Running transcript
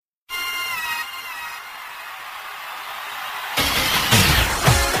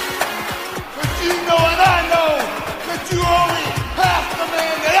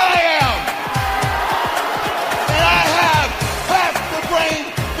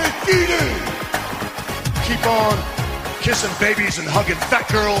keep on kissing babies and hugging fat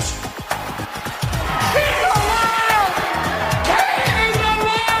girls.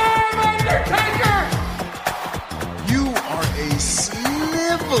 You are a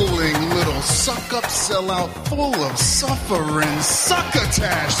sniveling little suck-up sellout full of suffering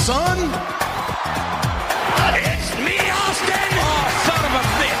succotash, son. It's me, Austin! Oh, son of a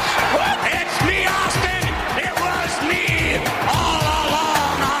bitch! What? It's me, Austin! It was me all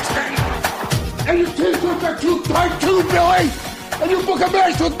along, Austin! And your t-shirts are too tight too, Billy! And you book a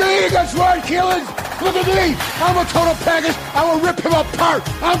match with me against Ryan Keelan! Look at me! I'm a total package! I will rip him apart!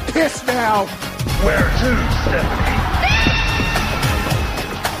 I'm pissed now! Where to, Stephanie?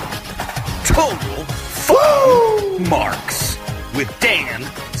 Total F***ing Marks with Dan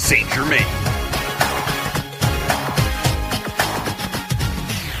St. Germain.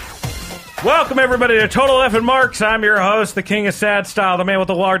 Welcome, everybody, to Total F and Marks. I'm your host, the king of sad style, the man with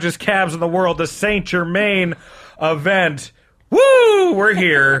the largest calves in the world, the St. Germain event. Woo! We're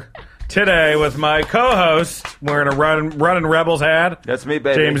here today with my co-host, wearing a running Rebels hat. That's me,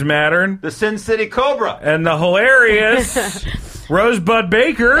 baby. James Mattern. The Sin City Cobra. And the hilarious Rosebud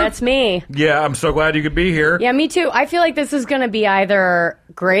Baker. That's me. Yeah, I'm so glad you could be here. Yeah, me too. I feel like this is going to be either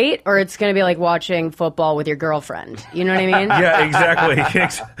great or it's going to be like watching football with your girlfriend. You know what I mean? Yeah, exactly.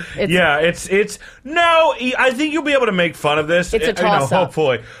 No, I think you'll be able to make fun of this. It's a toss-up.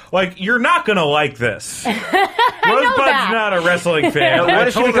 Hopefully. Like, you're not going to like this. Rosebud's not a wrestling fan. What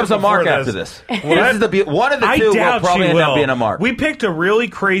if she becomes a mark after this? Well, one of the two will probably end up being a mark. We picked a really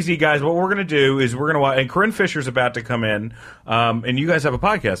crazy guys. What we're going to do is we're going to watch, and Corrine Fischer's about to come in, and you guys have a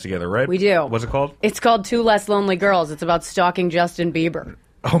podcast together, right? We do. What's it called? It's called Two Less Lonely Girls. It's about stalking Justin Bieber.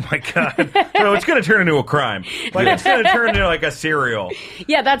 Oh, my God. No, it's going to turn into a crime. Like, it's going to turn into, like, a serial.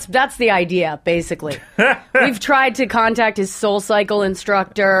 Yeah, that's the idea, basically. We've tried to contact his SoulCycle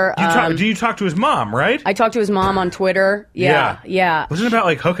instructor. Do you talk to his mom, right? I talked to his mom on Twitter. Yeah. Wasn't it about,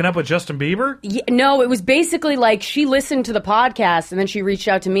 like, hooking up with Justin Bieber? Yeah, no, it was basically, like, she listened to the podcast, and then she reached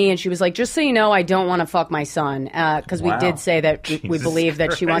out to me, and she was like, just so you know, I don't want to fuck my son. Because we did say that we believe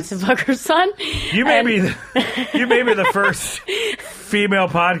that she wants to fuck her son. You may be the first female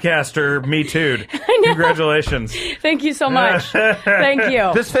podcaster Me Too'd. Congratulations. Thank you so much. Thank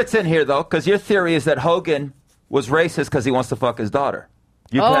you. This fits in here, though, because your theory is that Hogan was racist because he wants to fuck his daughter.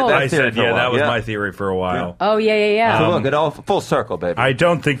 I said, that was my theory for a while. Oh, yeah. So look, it all full circle, baby. I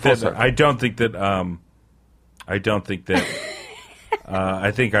don't think that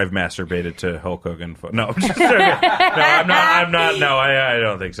I think I've masturbated to Hulk Hogan. No, I'm just joking. I'm not. No, I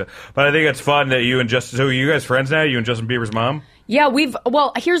don't think so. But I think it's fun that you and Justin. So are you guys friends now? You and Justin Bieber's mom? Yeah,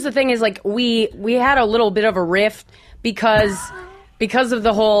 well, here's the thing: is like we had a little bit of a rift because of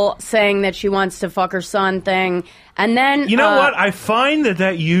the whole saying that she wants to fuck her son thing, and then you know what? I find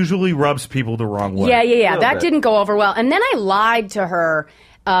that usually rubs people the wrong way. Yeah. That didn't go over well, and then I lied to her.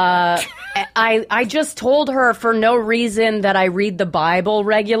 I just told her for no reason that I read the Bible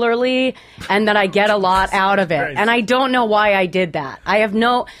regularly and that I get a lot out of it. And I don't know why I did that. I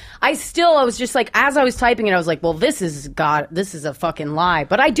was just like, as I was typing it, I was like, well, this is a fucking lie.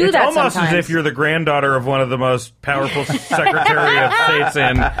 But I do that sometimes. It's almost as if you're the granddaughter of one of the most powerful Secretary of States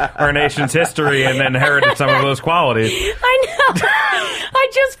in our nation's history and inherited some of those qualities. I know.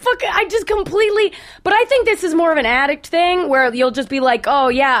 I just completely, but I think this is more of an addict thing where you'll just be like, oh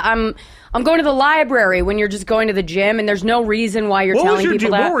yeah, I'm going to the library when you're just going to the gym and there's no reason why you're telling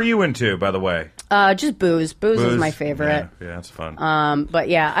people that. What were you into, by the way? Just booze. Booze is my favorite. Yeah, that's fun. But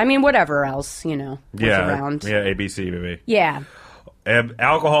yeah, I mean, whatever else, what's around. Yeah, ABC, baby. Yeah.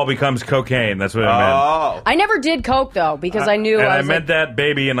 Alcohol becomes cocaine. That's what I meant. I never did coke, though, because I knew I meant that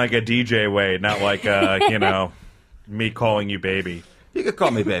baby in like a DJ way, not like, me calling you baby. You could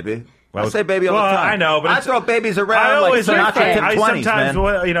call me baby. I say baby all the time. I know, but I throw babies around like Sinatra in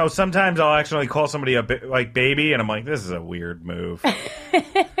 20s, man. Sometimes I'll actually call somebody like baby, and I'm like, this is a weird move.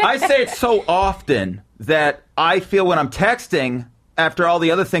 I say it so often that I feel when I'm texting, after all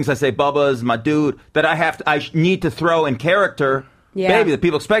the other things I say, Bubba's, my dude, that I need to throw in character, baby, that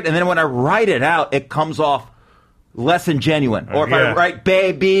people expect. And then when I write it out, it comes off less than genuine. Or if I write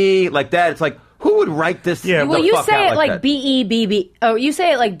baby like that, it's like, who would write this? Yeah, well, you say it like B-E-B-B. Oh, you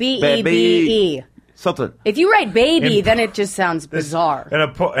say it like B-E-B-E. Something. If you write baby, then it just sounds bizarre. And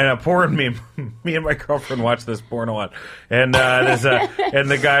a porn meme. Me and my girlfriend watch this porn a lot, and and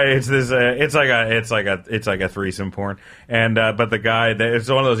the guy it's like a threesome porn, and but the guy it's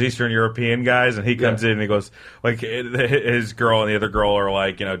one of those Eastern European guys, and he comes in and he goes like his girl and the other girl are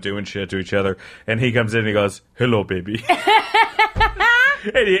like doing shit to each other, and he comes in and he goes, "Hello, baby."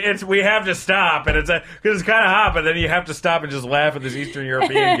 we have to stop, and because it's kind of hot, but then you have to stop and just laugh at this Eastern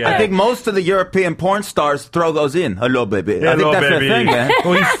European guy. I think most of the European porn stars throw those in. Hello, baby. Yeah, I think hello, that's baby. their thing, man.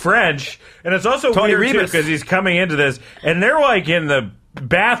 Well, he's French, and it's also Tony weird too Rebus. because he's coming into this, and they're like in the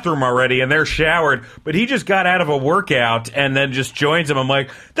bathroom already, and they're showered, but he just got out of a workout and then just joins him. I'm like,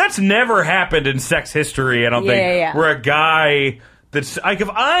 that's never happened in sex history. I don't think where a guy. That's like if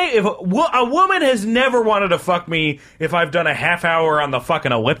a woman has never wanted to fuck me if I've done a half hour on the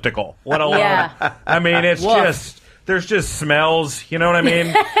fucking elliptical, let alone. I mean, it's just there's just smells. You know what I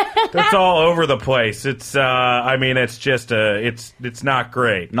mean? That's all over the place. It's I mean, it's just it's not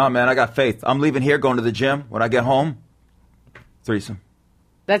great. No, man, I got faith. I'm leaving here, going to the gym. When I get home, threesome.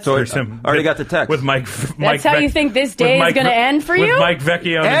 That's threesome. Already got the text with Mike. That's how you think this day is going to end for you? With Mike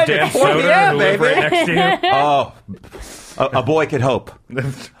Vecchione and Dan Soder, yeah, who live right next to you. Oh. A boy could hope.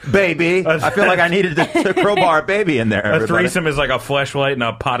 Baby. I feel like I needed to crowbar a baby in there. A threesome is like a fleshlight and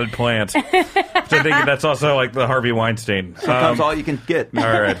a potted plant. Which I think that's also like the Harvey Weinstein. Sometimes all you can get. All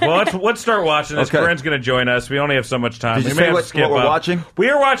right. Well, let's start watching this. Okay. Corinne's going to join us. We only have so much time. Did you say what we're watching? We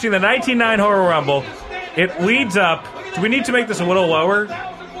are watching the 1999 Horror Rumble. It leads up. Do we need to make this a little lower?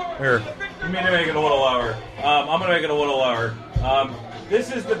 Here. You need to make it a little lower. I'm going to make it a little lower.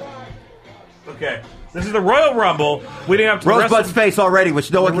 This is the... Okay. This is the Royal Rumble leading up to Rosebud's face already,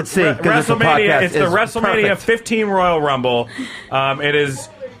 which no one can see. WrestleMania. It's the WrestleMania 15 Royal Rumble.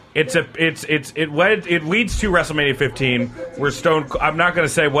 It leads to WrestleMania 15, where I'm not going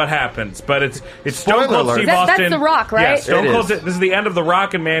to say what happens, but it's Stone Cold Steve Austin. That's The Rock, right? Yeah, Stone Cold. This is the end of the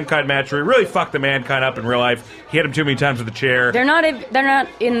Rock and Mankind match where he really fucked the Mankind up in real life. He hit him too many times with a chair. They're not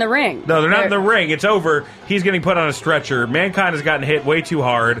in the ring. No, they're not in the ring. It's over. He's getting put on a stretcher. Mankind has gotten hit way too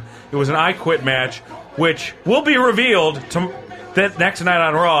hard. It was an I Quit match, which will be revealed that next night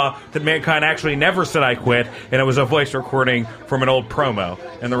on Raw that Mankind actually never said I quit, and it was a voice recording from an old promo,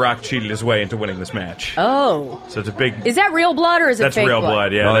 and The Rock cheated his way into winning this match. Oh. So it's a big... Is that real blood or is it fake blood? That's real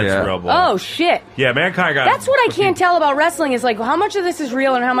blood, yeah. That's real blood. Oh, shit. Yeah, Mankind got... That's what I can't tell about wrestling is, like, how much of this is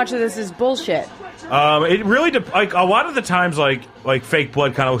real and how much of this is bullshit? It really... like, a lot of the times, like fake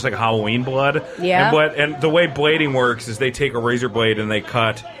blood kind of looks like Halloween blood. Yeah. And the way blading works is they take a razor blade and they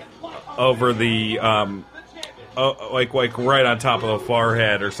cut over the... like right on top of the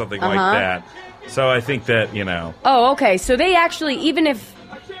forehead or something like that. So I think that, you know. Oh, okay. So they actually, even if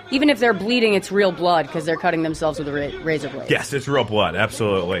they're bleeding, it's real blood because they're cutting themselves with a razor blade. Yes, it's real blood.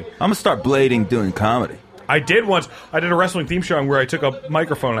 Absolutely. I'm gonna start blading doing comedy. I did once. I did a wrestling theme show where I took a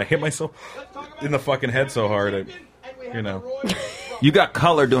microphone and I hit myself in the fucking head so hard. You know. You got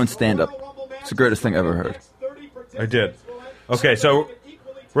color doing stand-up. It's the greatest thing I ever heard. I did. Okay, so...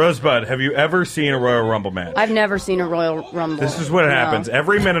 Rosebud, have you ever seen a Royal Rumble match? I've never seen a Royal Rumble. This is what happens.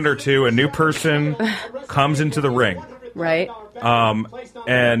 Every minute or two, a new person comes into the ring. Right.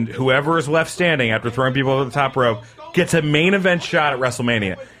 And whoever is left standing after throwing people over the top rope gets a main event shot at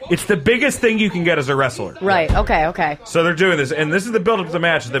WrestleMania. It's the biggest thing you can get as a wrestler. Right. Okay. So they're doing this, and this is the build-up to the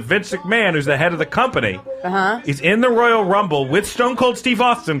match. That Vince McMahon, who's the head of the company, is in the Royal Rumble with Stone Cold Steve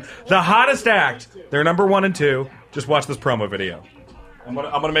Austin, the hottest act. They're number 1 and 2. Just watch this promo video. I'm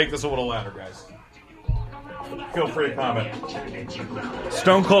gonna make this a little louder, guys. Feel free to comment.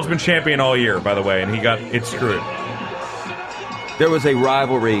 Stone Cold's been champion all year, by the way, and he got it screwed. There was a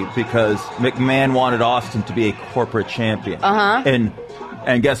rivalry because McMahon wanted Austin to be a corporate champion.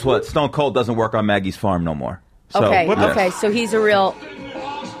 And guess what? Stone Cold doesn't work on Maggie's farm no more. So, okay. So he's a real...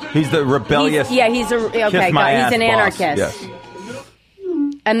 He's the rebellious... He's an anarchist. Yes.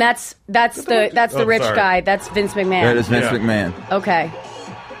 And that's the rich guy. That's Vince McMahon. That is Vince McMahon. Okay.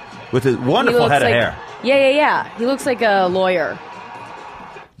 With his wonderful head of hair. Yeah. He looks like a lawyer.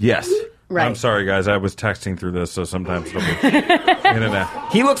 Yes. Right. I'm sorry, guys. I was texting through this, so sometimes it'll be in and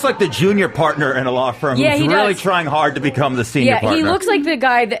out. He looks like the junior partner in a law firm who's really trying hard to become the senior partner. Yeah, he looks like the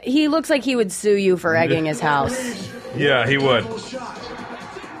guy he looks like he would sue you for egging his house. Yeah, he would.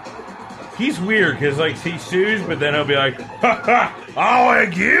 He's weird because like he sues, but then he'll be like, "Ha ha! I'll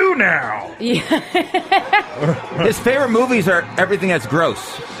egg you now." Yeah. His favorite movies are everything that's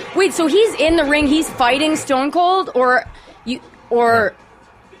gross. Wait, so he's in the ring? He's fighting Stone Cold,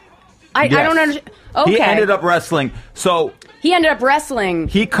 I don't understand. Okay. He ended up wrestling. So he ended up wrestling.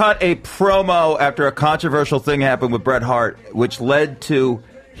 He cut a promo after a controversial thing happened with Bret Hart, which led to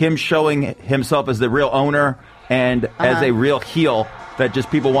him showing himself as the real owner and as a real heel that just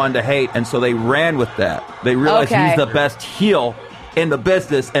people wanted to hate, and so they ran with that. They realized he's the best heel in the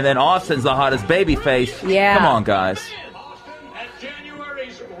business, and then Austin's the hottest babyface. Yeah. Come on, guys.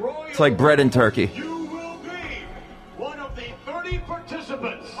 It's like bread and turkey. You will be one of the 30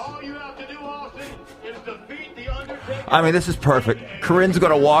 participants. All you have to do, Austin, is defeat the Undertaker. I mean, this is perfect. Corinne's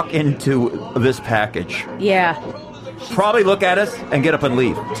going to walk into this package. Yeah. Probably look at us and get up and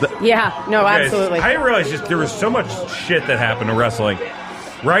leave. Yeah, no, Okay, absolutely. I realized just there was so much shit that happened to wrestling.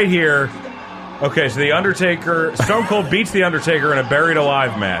 Right here. Okay, so the Undertaker, Stone Cold beats the Undertaker in a buried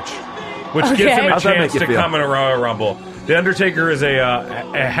alive match, which gives him a How's that chance make you to feel? come in a Royal Rumble. The Undertaker is a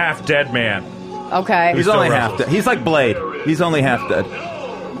half dead man. Okay. He's still only wrestles. half dead. He's like Blade. He's only half dead.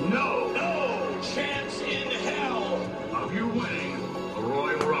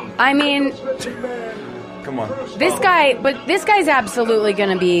 I mean, Come on. this guy's absolutely going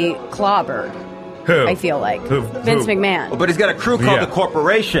to be clobbered. Who? I feel like Who? Vince Who? McMahon. But he's got a crew called Yeah. the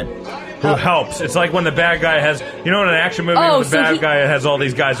Corporation. Who helps? It's like when the bad guy has, in an action movie, Oh, when the so bad he- guy has all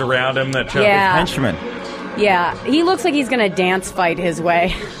these guys around him that chug Yeah. Henchman. Yeah, he looks like he's going to dance fight his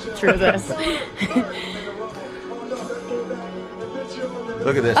way through this.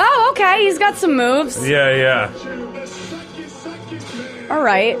 Look at this. Oh, okay. He's got some moves. Yeah. All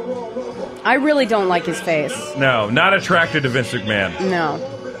right. I really don't like his face. No, not attracted to Vince McMahon. No.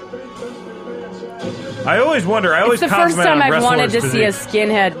 I always wonder. I always It's the first compliment time on I've wanted to wrestlers' see a physique.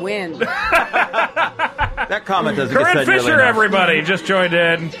 skinhead win. That comment doesn't get Corrine said nearly Fischer, enough. everybody, just joined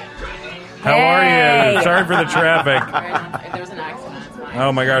in. How Hey. are you? Sorry for the traffic. There was an accident. It's fine.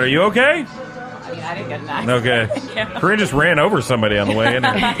 Oh my God, are you okay? I mean, I didn't get an accident. Okay. Corinne just ran over somebody on the way in.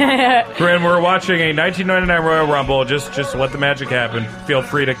 Corinne, we're watching a 1999 Royal Rumble. Just let the magic happen. Feel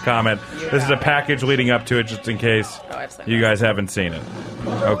free to comment. This is a package leading up to it, just in case you guys haven't seen it.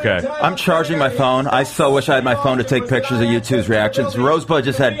 Okay. I'm charging my phone. I so wish I had my phone to take pictures of you two's reactions. Rosebud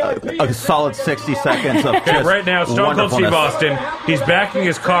just had a solid 60 seconds of Okay, just right now, Stone Cold Steve wonderfulness. Austin. He's backing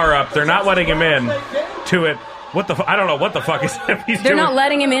his car up. They're not letting him in to it. What the? I don't know what the fuck is he's They're doing. not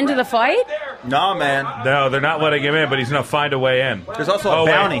letting him into the fight? No, man. No, they're not letting him in, but he's going to find a way in. There's also a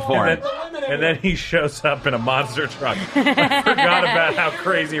bounty for him. And then he shows up in a monster truck. I forgot about how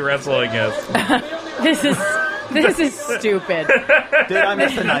crazy wrestling is. This is stupid. Dude, I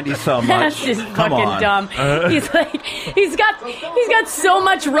miss the 90s so much. That's just Come fucking on. dumb. He's got so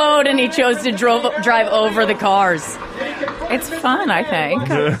much road, and he chose to drive over the cars. It's fun, I think.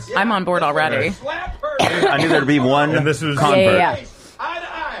 I'm on board already. I knew there'd be one And this was- convert. Yeah.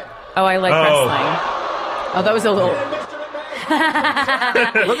 Oh, I like wrestling. Oh, that was a little.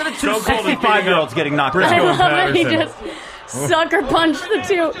 Look at the two Stone Cold is 65-year-olds getting knocked Briscoe out. and But he Patterson. just sucker punched the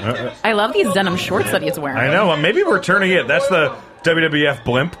two. I love these denim shorts that he's wearing. I know. Maybe we're turning it. That's the WWF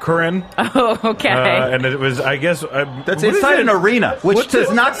blimp, Corinne. Oh, okay. And it was, I guess... That's what is inside it? an arena, which What's does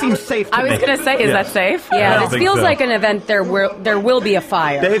it? not seem safe to I me. was going to say, is Yeah. that safe? I Yeah, don't this think feels so. like an event. There will be a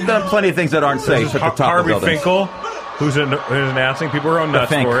fire. They've done plenty of things that aren't safe This at is the top Harvey of buildings. Finkel, who's announcing. People are on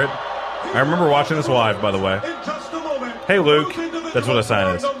nuts Fink. for it. I remember watching this live, by the way. Hey, Luke. That's what a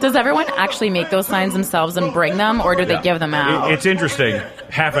sign is. Does everyone actually make those signs themselves and bring them, or do they give them out? It's interesting.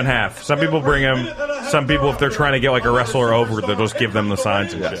 Half and half. Some people bring them. Some people, if they're trying to get like a wrestler over, they'll just give them the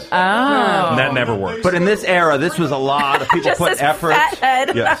signs and shit. Oh. And that never works. But in this era, this was a lot of people Just put this effort. fat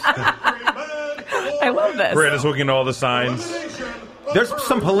head. Yes. I love this. Brett is looking at all the signs. There's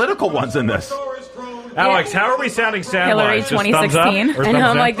some political ones in this. Alex, how are we sounding Hillary sound-wise? Just thumbs up 2016? or I thumbs know.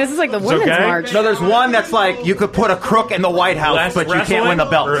 I'm down? like, this is like the It's women's okay? march. No, there's one that's like you could put a crook in the White House, Less but you wrestling? can't win the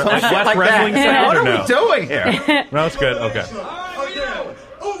belt. Or Some less shit like wrestling that. sound What or are no? we doing here? No, it's good. Okay.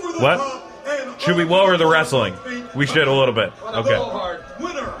 What? Should we lower the wrestling? We should a little bit. Okay.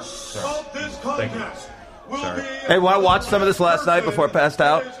 Thank you. Sorry. Hey, want to watch some of this last night before I passed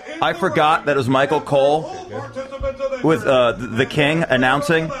out? I forgot that it was Michael Cole with the King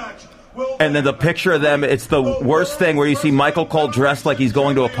announcing. And then the picture of them, it's the worst thing where you see Michael Cole dressed like he's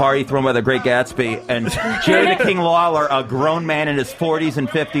going to a party thrown by the Great Gatsby, and Jerry the King Lawler, a grown man in his 40s and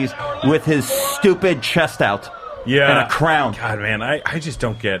 50s, with his stupid chest out Yeah. and a crown. God, man, I just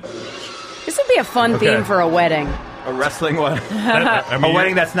don't get. This would be a fun Okay. theme for a wedding. A wrestling one. I A mean,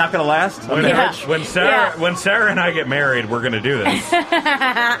 wedding that's not going to last? When, Yeah. when Sarah and I get married, we're gonna do this.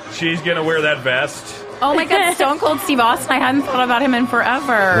 She's gonna wear that vest. Oh my God, Stone Cold Steve Austin. I hadn't thought about him in forever.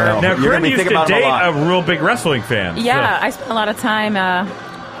 Well, Now, you're gonna Corinne be used thinking to about him a date lot. a real big wrestling fan. Yeah, So- I spent a lot of time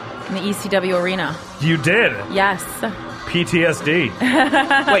in the ECW arena. You did. Yes. PTSD.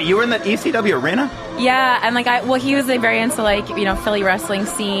 Wait, you were in the ECW arena? Yeah, and he was very into Philly wrestling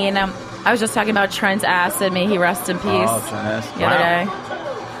scene. I was just talking about Trent Acid. May he rest in peace. Oh, Trent Acid. The other day.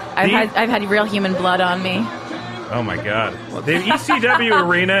 The- I've had real human blood on me. Oh my God. The ECW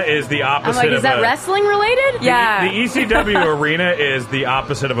arena is the I'm opposite like, is of that a. wrestling related? Yeah. The ECW arena is the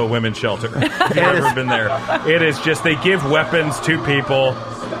opposite of a women's shelter. If you've ever been there, it is just they give weapons to people.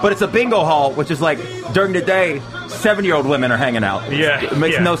 But it's a bingo hall, which is like during the day, 70-year-old women are hanging out. Yeah, It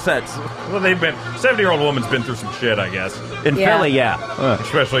makes no sense. Well, 70-year-old woman's been through some shit, I guess. In Philly, yeah.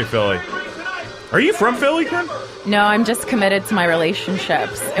 Especially Philly. Are you from Philly, Ken? No, I'm just committed to my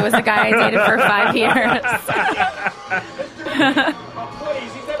relationships. It was a guy I dated for 5 years.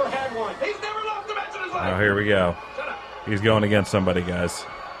 Oh, here we go. He's going against somebody, guys.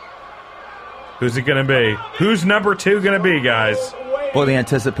 Who's it going to be? Who's number 2 going to be, guys? Well, the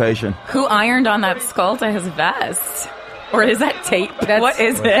anticipation. Who ironed on that skull to his vest? Or is that tape? What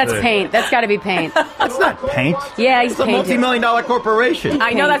is it? That's paint. That's got to be paint. That's not paint. Yeah, he's It's a painted. multi-million-dollar corporation.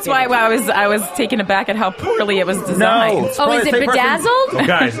 I know, that's why I was taken aback at how poorly it was designed. No. Oh, is it bedazzled? Oh,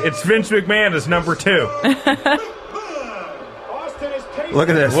 guys, it's Vince McMahon as number 2. Look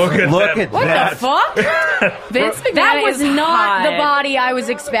at this. Look at What that. the fuck? Vince McMahon That was is not hot. the body I was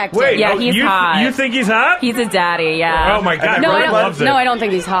expecting. Wait, Yeah, he's hot. You think he's hot? He's a daddy, yeah. Oh, my God. No, Brooke I loves don't. it. No, I don't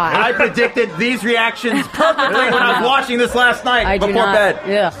think he's hot. I predicted these reactions perfectly when I was watching this last night I do before not. bed.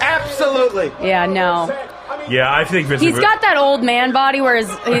 Ugh. Absolutely. Yeah, no. Yeah, I think Vince He's McMahon... got that old man body where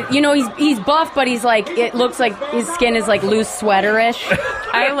he's buff, but he's like, it looks like his skin is like loose sweaterish.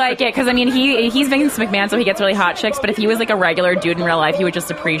 I like it because, I mean, he's Vince McMahon, so he gets really hot chicks, but if he was like a regular dude in real life, he would just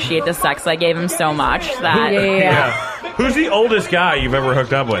appreciate the sex I gave him so much that... Yeah. Who's the oldest guy you've ever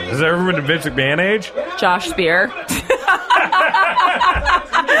hooked up with? Has there ever been a Vince McMahon age? Josh Spear.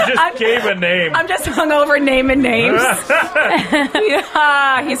 You just gave a name. I'm just hungover naming names.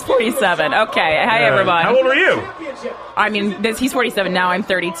 Yeah, he's 47. Okay. Hi, everyone. How old are you? I mean, he's 47 now. I'm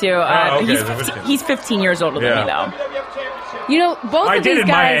 32. Okay. He's 15 years older than me, though. You know, both I of these dated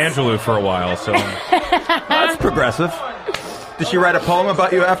guys. Maya Angelou for a while, so... That's progressive. Did she write a poem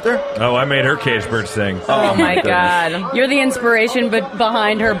about you after? Oh, I made her Cage Bird sing. Oh, my God. You're the inspiration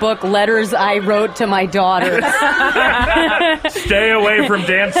behind her book, Letters I Wrote to My Daughters. Stay away from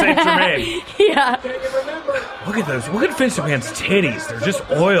Dan St. Germain. Yeah. Look at those. Look at Vince McMahon's titties. They're just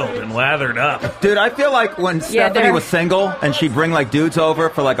oiled and lathered up. Dude, I feel like when Stephanie was single and she'd bring like dudes over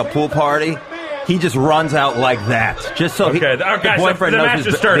for like a pool party, he just runs out like that. Just so Okay, the guys, boyfriend the knows match he's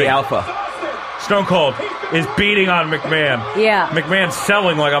is starting. the alpha. Stone Cold is beating on McMahon. Yeah. McMahon's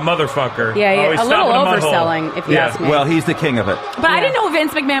selling like a motherfucker. Yeah, Oh, he's a little stopping a mud hole. overselling, if you ask me. Well, he's the king of it. But I didn't know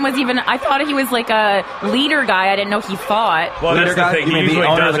Vince McMahon was even... I thought he was like a leader guy. I didn't know he fought. Well, Leader that's the guy? thing. You He mean the usually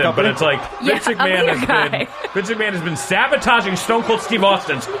owner of the doesn't, but company? it's like Vince Yeah, a McMahon leader has guy. been Vince McMahon has been sabotaging Stone Cold Steve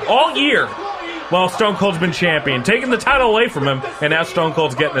Austin's all year while Stone Cold's been champion, taking the title away from him, and now Stone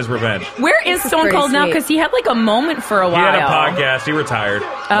Cold's getting his revenge. Where is Stone pretty Cold now? sweet. Because he had like a moment for a He while. had a podcast. He retired.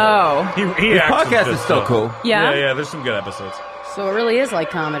 Oh. He His acts podcast good is still stuff. cool. Yeah? Yeah. There's some good episodes. So it really is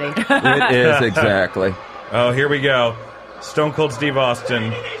like comedy. It is, exactly. Oh, here we go. Stone Cold Steve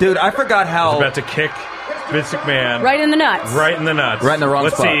Austin Dude, I forgot how... about to kick Vince McMahon Right in the nuts. right in the nuts. Right in the wrong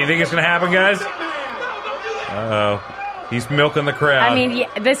Let's spot. see. You think it's going to happen, guys? Uh-oh. He's milking the crowd. I mean,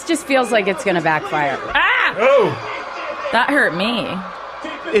 yeah, this just feels like it's going to backfire. Ah! Oh! That hurt me.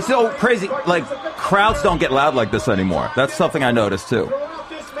 It's so crazy. Like, crowds don't get loud like this anymore. That's something I noticed, too.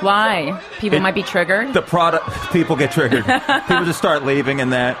 Why? People might be triggered? The product... People get triggered. People just start leaving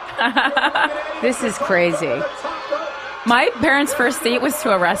and that. This is crazy. My parents' first date was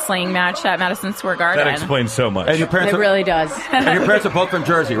to a wrestling match at Madison Square Garden. That explains so much. And your parents It really does. and your parents are both from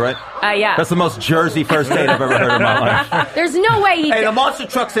Jersey, right? Yeah. That's the most Jersey first date I've ever heard in my life. There's no way he Hey, the monster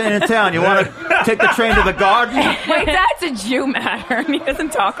truck's in town. You want to take the train to the garden? My dad's a Jew, Matter, and he doesn't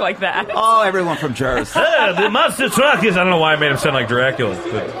talk like that. Oh, everyone from Jersey. The monster truck is... I don't know why I made him sound like Dracula.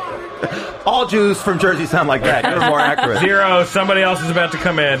 But All Jews from Jersey sound like that. You're more accurate. Zero, somebody else is about to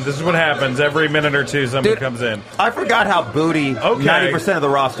come in. This is what happens. Every minute or two, somebody Dude, comes in. I forgot how booty 90% of the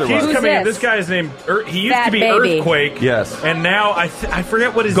roster He's was. coming in. this? This guy's named... he used Fat to be baby. Earthquake. Yes. And now, I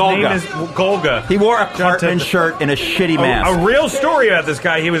forget what his Golga. name is. Golga. He wore a John Cartman Tip- shirt and a shitty A mask. real story about this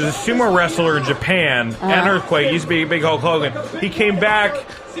guy. He was a sumo wrestler in Japan and Earthquake. He used to be a big Hulk Hogan. He came back,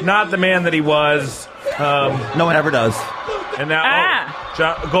 not the man that he was. No one ever does. And now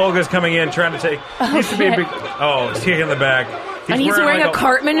Golga's coming in trying to take... He used to be a big... Oh, he's kicking the back. And he's wearing like a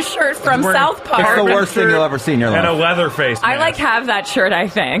Cartman shirt from wearing- South Park. It's the worst thing you'll ever see in your And a life. leather face I mask. have that shirt, I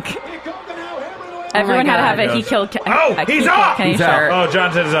think. Everyone had to have God. a He Killed Oh, a he's He off! Killed Kenny He's out. shirt. Oh,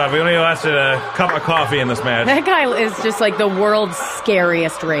 John said it's off. We only lasted a cup of coffee in this match. That guy is just like the world's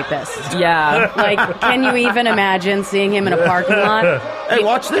scariest rapist. Yeah. Like, can you even imagine seeing him in a parking lot? Hey,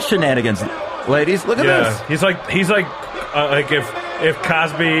 watch this shenanigans, ladies. Look at Yeah, he's like if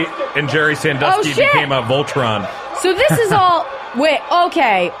Cosby and Jerry Sandusky Oh, shit. became a Voltron. So this is all... Wait.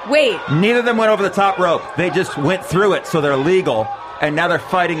 this. Neither of them went over the top rope. They just went through it, so they're legal, and now they're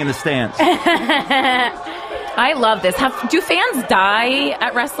fighting in the stands. I love this. Do fans die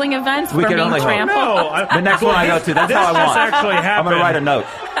at wrestling events We for can being only hope. trampled? No, The next one I go to, that's how I This want. actually I'm happened. going to write a note.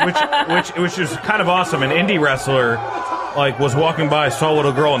 which is kind of awesome. An indie wrestler was walking by, saw a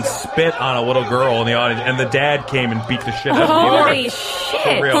little girl and spit on a little girl in the audience, and the dad came and beat the shit out of the Holy audience.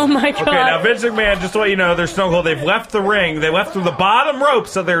 shit. For real. Oh my God. Okay, now Vince McMahon, just to let you know, they're Stone Cold. They've left the ring. They left through the bottom rope,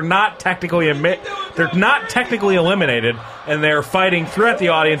 so they're not technically eliminated, and they're fighting throughout the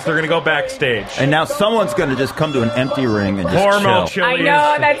audience. They're going to go backstage. And now someone's going to just come to an empty ring and just Hormel chill. I Chili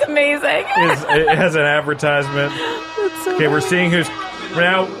know, that's amazing. it has an advertisement. Okay, we're seeing who's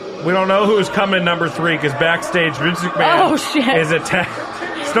now. We don't know who's coming number 3 because backstage Vince McMahon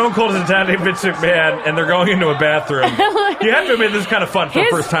is Stone Cold is attacking Vince McMahon, and they're going into a bathroom. You have to admit this is kind of fun for a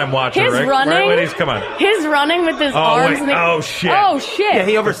first-time watcher, his right? running, right, ladies, come on. His running with his arms. Wait. Oh shit! Oh shit! Yeah,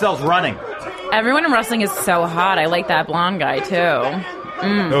 he oversells running. Everyone in wrestling is so hot. I like that blonde guy, too.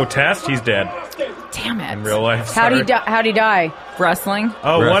 Oh, Test, he's dead Damn it. in real life. How'd he Sorry. die? Wrestling?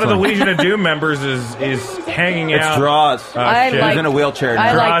 Oh, one of the Wrestling. Legion of Doom members is hanging It's out. Draws. I shit. like- He's in a wheelchair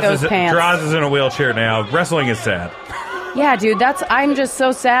I now. like those pants. Draws is in a wheelchair now. Wrestling is sad. Yeah, dude, I'm just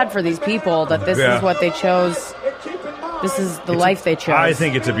so sad for these people that this Yeah. is what they chose. This is the life they chose. I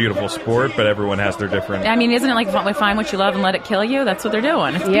think it's a beautiful sport, but everyone has their different. I mean, isn't it like find what you love and let it kill you? That's what they're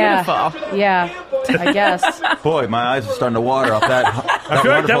doing. It's Yeah. beautiful. Yeah, I guess. Boy, my eyes are starting to water off that. I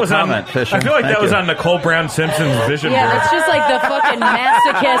feel like that was comment, on. Fisher. I feel like Thank that was you. on Nicole Brown Simpson's vision Yeah, board. that's just like the fucking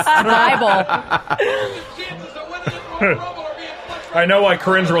masochist Bible. I know why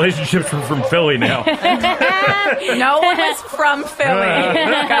Corinne's relationships were from Philly now. No one was from Philly,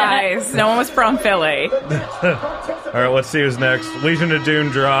 guys. No one was from Philly. All right, let's see who's next. Legion of Doom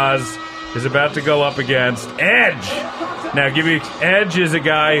Draws is about to go up against Edge. Now, Edge is a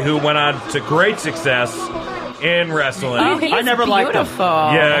guy who went on to great success in wrestling. Oh, he's I never liked him. beautiful.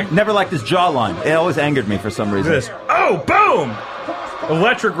 Yeah, Never liked his jawline. It always angered me for some reason. this. Oh, boom!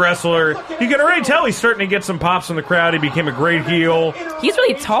 Electric wrestler. You can already tell he's starting to get some pops in the crowd. He became a great heel. He's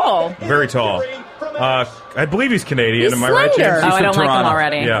really tall. Very tall. I believe he's Canadian. He's Am I right, slender. James? Oh, I from don't like him Toronto.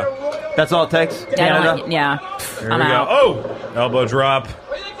 already. Yeah. That's all it takes? Yeah, I Canada? don't like, yeah. Here I'm we go. out. Oh! Elbow drop.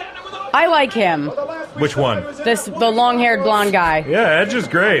 I like him. Which one? The long-haired blonde guy. Yeah, Edge is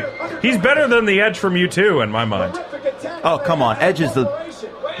great. He's better than the Edge from U2 in my mind. Oh, come on. Edge is the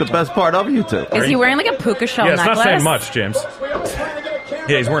best part of you two. Is he wearing like a puka shell Yeah, it's necklace? not saying much, James.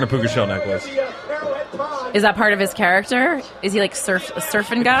 Yeah, he's wearing a puka shell necklace. Is that part of his character? Is he like a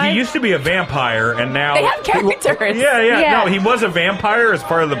surfing guy? He used to be a vampire, and now They have characters. Yeah. No, he was a vampire as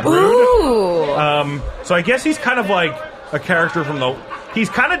part of the Brood. Ooh. So I guess he's kind of like a character from the. He's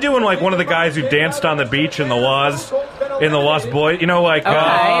kind of doing like one of the guys who danced on the beach in the Lost Boys. You know, like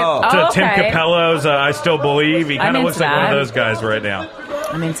Okay. to Tim Okay. Capello's "I Still Believe." He kind of I'm looks into like one of that. those guys right now.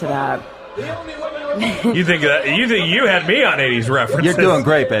 I'm into that. You think you had me on 80s references? You're doing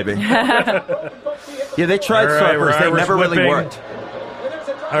great, baby. Yeah, they tried All right, we're surfers. They Irish never really whipping. worked.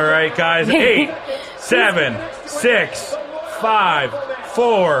 All right, guys. 8, 7, 6, 5,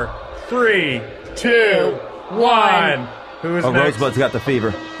 4, 3, 2, 1. Who's Oh, next? Rosebud's got the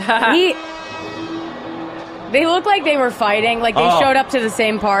fever. They looked like they were fighting. Like they showed up to the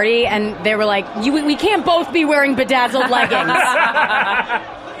same party, and they were like, "We can't both be wearing bedazzled leggings."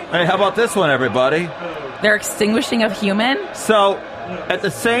 Hey, how about this one, everybody? They're extinguishing of human. So, at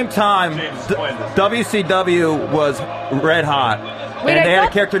the same time, WCW was red hot. Wait, And I they had a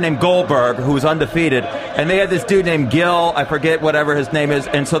thought- character named Goldberg who was undefeated. And they had this dude named Gil, I forget whatever his name is.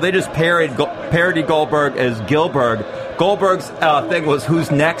 And so they just parodied Goldberg as Gilberg. Goldberg's thing was who's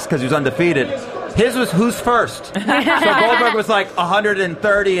next because he was undefeated. His was who's first. So Goldberg was like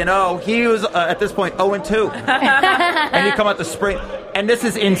 130-0. He was at this point 0-2. And he come out the spring. And this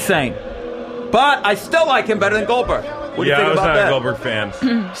is insane. But I still like him better than Goldberg. What do you Yeah, think I was about not that? a Goldberg fan.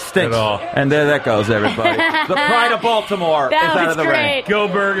 Stinks. At all. And there that goes, everybody. The pride of Baltimore is That out was of the ring. great.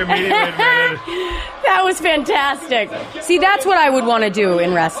 Gilbert immediately admitted. That was fantastic. See, that's what I would want to do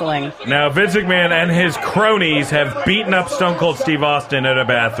in wrestling. Now, Vince McMahon and his cronies have beaten up Stone Cold Steve Austin at a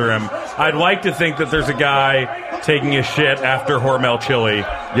bathroom. I'd like to think that there's a guy taking a shit after Hormel Chili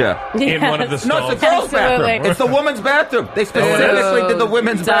Yeah. in one of the No, stalls. it's a girl's Absolutely. bathroom. It's the woman's bathroom. They specifically did the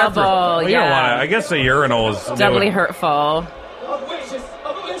women's bathroom. Double, Well, you don't want to. yeah. I guess the urinal is Doubly hurtful.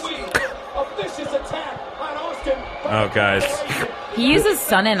 Oh, guys. He uses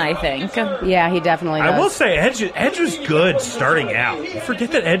sun in, I think. Yeah, he definitely does. I will say Edge was good starting out. You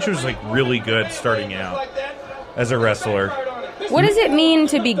forget that Edge was like really good starting out as a wrestler. What does it mean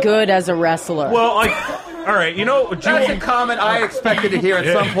to be good as a wrestler? Well, like All right, you know, That's a comment I expected to hear at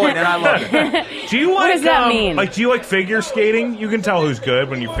some point, and I love it. Do you like? What does that mean? Like, do you like figure skating? You can tell who's good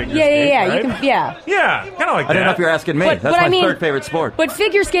when you figure Yeah, skate. yeah, right? you can, yeah. Yeah, kind of like that. I don't know if you're asking me. But That's my I mean- third favorite sport. But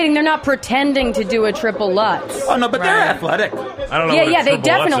figure skating, they're not pretending to do a triple Lutz. Oh no, but they're athletic. I don't know. Yeah, what a yeah, they triple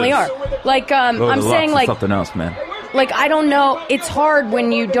definitely Lutz are. is. Like, Oh, I'm the Lutz saying, is like, something else, man. I don't know. It's hard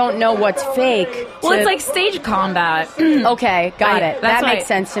when you don't know what's fake. Well, it's like stage combat. Okay, got it. That's That makes right.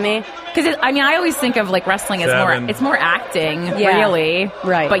 sense to me. Because I mean, I always think of like wrestling as Seven. it's more acting, Yeah. really.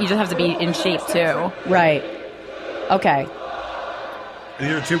 Right. But you just have to be in shape too. Right. Okay. These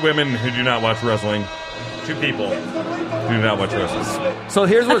are two women who do not watch wrestling. Two people who do not watch wrestling. So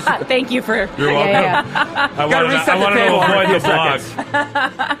here's what's. Thank you for. You're welcome. Yeah, I Gotta wanted reset to the table avoid for a the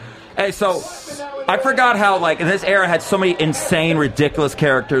few blog. Hey, so I forgot how, like, in this era had so many insane, ridiculous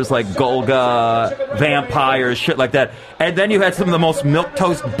characters like Golga, vampires, shit like that. And then you had some of the most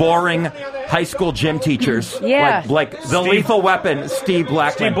milquetoast, boring high school gym teachers. Yeah. Like the Steve- Lethal Weapon, Steve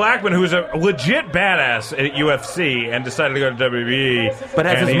Blackman. Steve Blackman, who's a legit badass at UFC and decided to go to WWE. But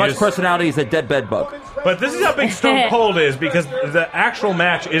has and as he much just- personality as a dead bed bug. But this is how big Stone Cold is, because the actual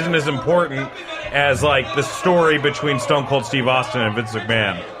match isn't as important as, like, the story between Stone Cold Steve Austin and Vince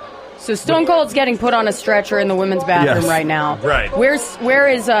McMahon. So Stone Cold's getting put on a stretcher in the women's bathroom Yes. right now. Right. Where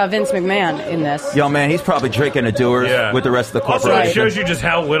is Vince McMahon in this? Yo, man, he's probably drinking a Dewar's Yeah. with the rest of the Also, corporation. it shows you just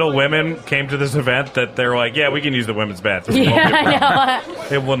how little women came to this event that they're like, yeah, we can use the women's bathroom. It won't be a Yeah, I problem.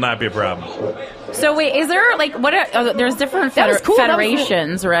 know. It will not be a problem. So wait, is there like what? There's different That was cool, that was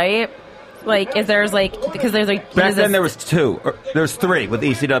federations, right? Like, is there's like because there's like Back is then this- there was two. There's three with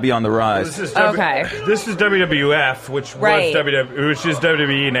ECW on the rise. This is Okay. This is WWF, which Right. was which is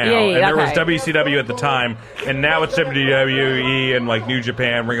WWE now, Yeah, and there was okay. WCW at the time, and now it's WWE and like New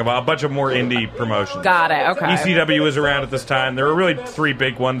Japan, Ring of Honor, a bunch of more indie promotions. Got it. Okay. ECW was around at this time. There were really three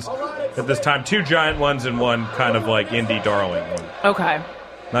big ones at this time, two giant ones and one kind of like indie darling one. Okay.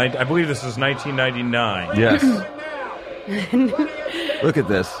 I believe this is 1999. Yes. Look at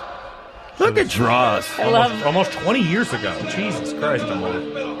this. Look at draws. Almost 20 years ago. Jesus Christ, I'm old.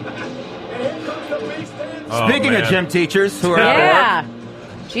 Oh, Speaking man. of gym teachers who are out Yeah. there.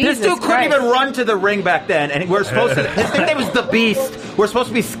 Jesus This dude couldn't Christ. even run to the ring back then, and we're supposed to. His nickname was the Beast. We're supposed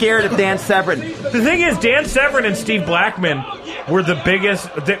to be scared of Dan Severn. The thing is, Dan Severn and Steve Blackman were the biggest.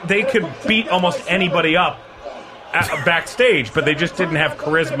 They could beat almost anybody up backstage, but they just didn't have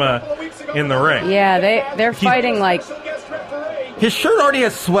charisma in the ring. Yeah, they're fighting like His shirt already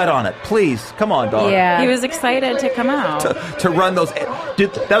has sweat on it. Please, come on, dog. yeah. He was excited to come out. To run those.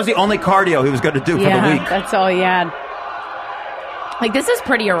 Dude, that was the only cardio he was going to do for the week. That's all he had. Like, this is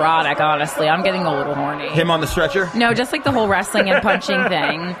pretty erotic, honestly. I'm getting a little horny. Him on the stretcher? No, just like the whole wrestling and punching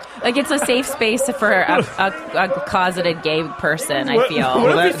thing. Like, it's a safe space for a closeted gay person, I feel.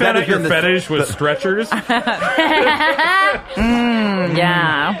 What if you that found has out your been the- fetish was stretchers?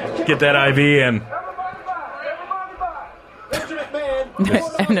 Yeah. Get that IV in.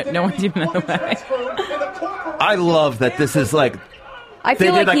 No one's even in the way. I love that this is like. I They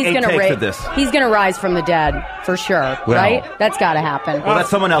feel did like like he's 8 gonna takes of this. he's gonna rise from the dead for sure, Well. right? That's got to happen. Well, that's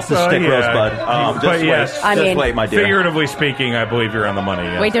someone else's stick, yeah. Rosebud. But Just yes. wait. I Just mean, wait, my dear. Figuratively speaking, I believe you're on the money.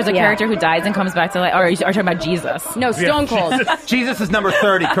 Yeah. Wait, there's a Yeah. character who dies and comes back to life. Or are you talking about Jesus? No, Stone Cold. Jesus is number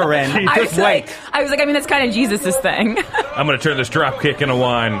 30, Corrine. I Just was like- wait. I was like, I mean, that's kind of Jesus' thing. I'm going to turn this drop kick into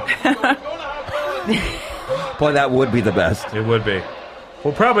wine. Boy, that would be the best. It would be.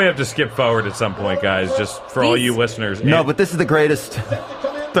 We'll probably have to skip forward at some point, guys, just for all you listeners. No, but this is the greatest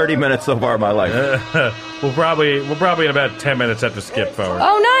 30 minutes so far of my life. we'll probably in about 10 minutes have to skip forward.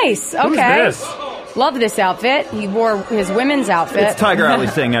 Oh, nice. Who's Okay. this? Love this outfit. He wore his women's outfit. It's Tiger Ali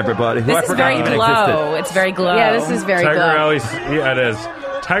Singh, everybody. Who I This is forgot very even glow. existed. It's very glow. Yeah, this is very Tiger glow. Ali, yeah, it is.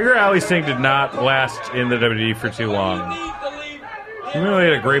 Tiger Ali Singh did not last in the WWE for too long. He really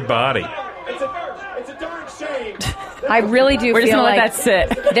had a great body. I really do We're just feel gonna like let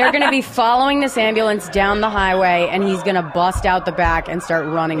that sit. they're going to be following this ambulance down the highway, and he's going to bust out the back and start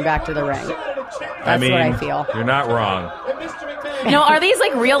running back to the ring. That's what I feel. You're not wrong. No, are these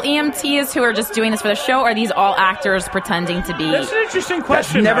like real EMTs who are just doing this for the show, or are these all actors pretending to be? That's an interesting That's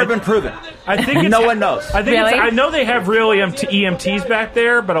question. never been proven. I think it's, No one knows. I think Really? I know they have real EMTs back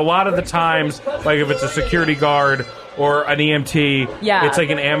there, but a lot of the times, like if it's a security guard or an EMT, Yeah. it's like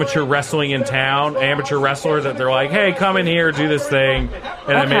an amateur wrestling in town, amateur wrestler that they're like, hey, come in here, do this thing, and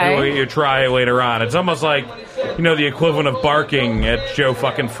then maybe Okay. we'll get you to try it later on. It's almost like, you know, the equivalent of barking at Joe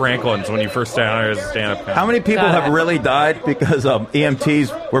fucking Franklin's when you first stand there as a stand-up comic. How many people Got have it. really died because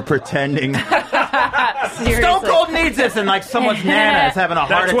EMTs were pretending? Seriously. Stone Cold needs this, and like someone's nana is having a heart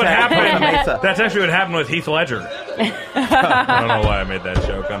That's what attack. happened. Mesa. That's actually what happened with Heath Ledger. I don't know why I made that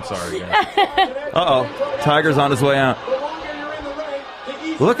joke. I'm sorry, guys. Uh-oh. Tiger's on his way out.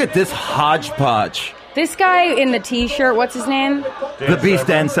 Look at this hodgepodge. This guy in the T-shirt, what's his name? The Beast,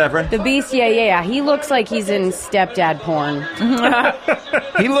 Dan Severn. The Beast, yeah. He looks like he's in stepdad porn.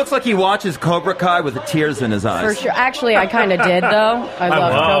 He looks like he watches Cobra Kai with the tears in his eyes. For sure. Actually, I kind of did, though. I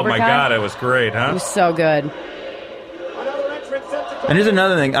loved Cobra Kai. Oh, my God, it was great, huh? It was so good. And here's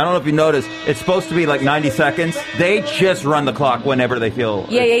another thing. I don't know if you noticed. It's supposed to be like 90 seconds. They just run the clock whenever they feel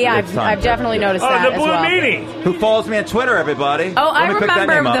Yeah. it's time. I've definitely noticed that the as Blue well. Meanie. Who follows me on Twitter, everybody? Oh, Let I me pick that name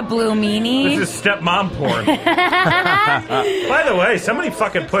remember up. the Blue Meanie. This is stepmom porn. By the way, somebody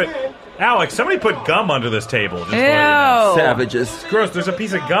put gum under this table. Just Ew. Savages. It's gross. There's a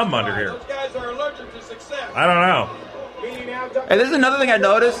piece of gum under here. I don't know. Hey, this is another thing I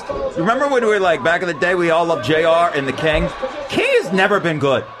noticed. Remember when we were like, back in the day, we all loved JR and the King? King has never been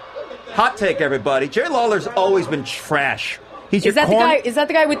good. Hot take, everybody. Jerry Lawler's always been trash. He's Is that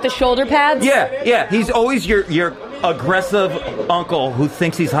the guy with the shoulder pads? Yeah. He's always your aggressive uncle who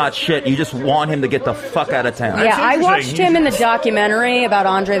thinks he's hot shit. You just want him to get the fuck out of town. Yeah, I watched him in the documentary about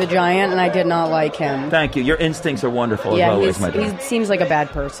Andre the Giant, and I did not like him. Thank you. Your instincts are wonderful Yeah, as always, my dear. he seems like a bad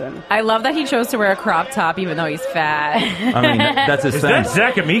person. I love that he chose to wear a crop top even though he's fat. I mean, that's his Is thing. that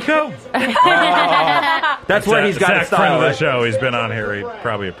Zach Amico? That's where he's got Zach, his style. friend of the Right? show. He's been on here. He'd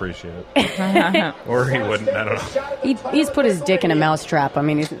probably appreciate it. Or he wouldn't. I don't know. He's put his dick in a mousetrap. I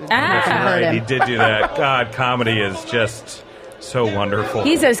mean, he's not gonna hurt Right, he him. did do that. God, comedy is just so wonderful.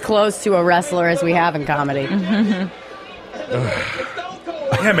 He's as close to a wrestler as we have in comedy.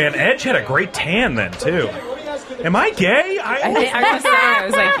 Yeah, man, Edge had a great tan then, too. Am I gay? I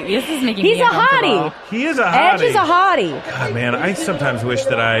was like, this is making He's me a uncomfortable. hottie. He is a hottie. Edge is a hottie. God, man, I sometimes wish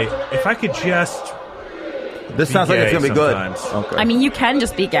that if I could just... This sounds like it's gay going to be good. sometimes. Okay. I mean, you can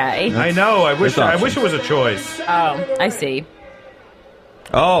just be gay. I know. I wish options. it was a choice. Oh, I see.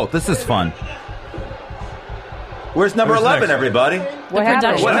 Oh, this is fun. Where's number Who's 11, next? everybody? What Production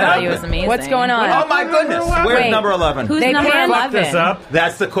happened? What value happened? is amazing. What's going on? Oh, my goodness. Where's Wait. number 11? Who's They number panned- 11? This up.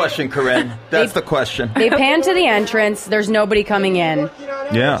 That's the question, Corinne. That's the question. They pan to the entrance. There's nobody coming in.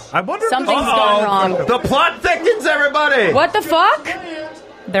 Yeah. I wonder Something's if gone wrong. The plot thickens, everybody. What the fuck?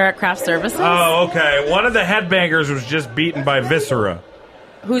 They're at craft services? Oh, okay. One of the headbangers was just beaten by Viscera,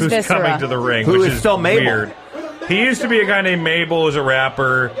 Who's who's Viscera? coming to the ring, Who which is still Mabel. weird. He used to be a guy named Mabel, who's a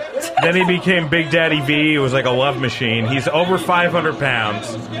rapper. Then he became Big Daddy V, who was like a love machine. He's over 500 pounds.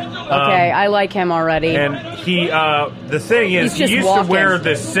 Okay, I like him already. And he, the thing is, He's he just used walking. to wear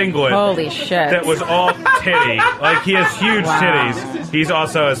this singlet Holy shit. that was all titty. Like, he has huge Wow. titties. He's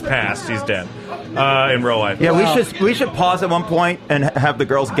also has passed. He's dead in real life. Yeah, we should pause at one point and have the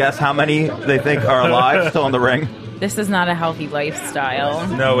girls guess how many they think are alive still in the ring. This is not a healthy lifestyle.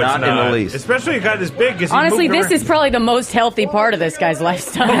 No, it's not. Not in the least. Especially a guy this big. 'Cause he Honestly, moved this around. is probably the most healthy part of this guy's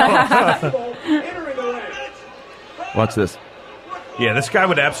lifestyle. Watch this. Yeah, this guy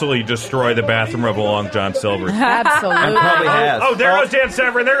would absolutely destroy the bathroom of a Long John Silver's. Absolutely. And probably has. Oh, there goes Dan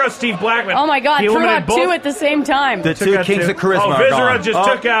Severn. There goes Steve Blackman. Oh my God, He threw eliminated out both. two at the same time. The Took two out kings two. of charisma Oh, are Viscera gone. just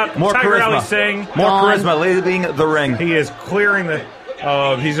took out more Tiger charisma. Ali Singh. More Gone. charisma leaving the ring. He is clearing the...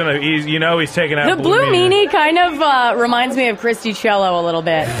 Oh, he's taking out The Blue Meanie kind of reminds me of Christy Cello a little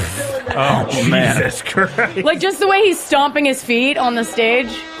bit. Oh, man. Jesus Christ. Like just the way he's stomping his feet on the stage.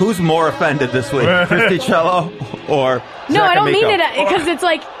 Who's more offended this week, Christy Cello or No, Zach I don't mean Amico? it because it's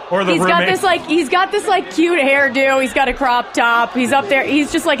like Or the he's got roommate. this like cute hairdo. He's got a crop top. He's up there.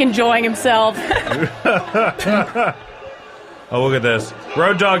 He's just like enjoying himself. Oh, look at this.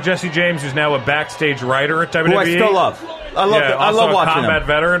 Road Dogg Jesse James, who's now a backstage writer at WWE. Who I still love. I love also watching a combat him.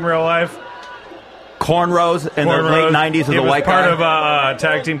 veteran in real life. Cornrows in the late 90s as He a was white part guy. of a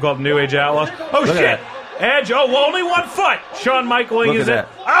tag team called New Age Outlaws. Oh, Look shit. at Edge. Oh, well, only 1 foot. Shawn Michaels Look is at it.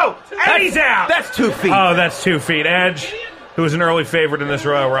 that. Oh, and he's out. That's 2 feet. Oh, that's 2 feet. Edge, who was an early favorite in this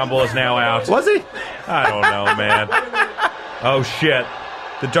Royal Rumble, is now out. Was he? I don't know, man. Oh, shit.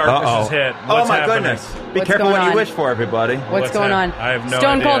 The darkness is hit. Oh, What's my happening? goodness. Be What's careful going what on? you wish for, everybody. What's going on? I have no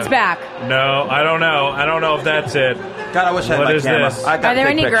Stone idea. Cold's back. No, I don't know. I don't know if that's it. God, I wish I had What my is camera. this? I gotta Are there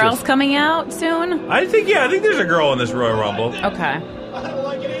take any pictures. girls coming out soon? I think there's a girl in this Royal Rumble. Okay.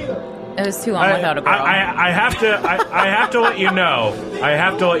 It was too long without a girl. I have to let you know. I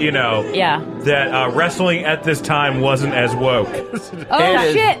have to let you know. Yeah. That wrestling at this time wasn't as woke. Oh It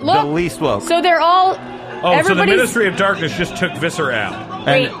is shit! Look. the least woke. So they're all. So the everybody's- Ministry of Darkness just took Viscera out.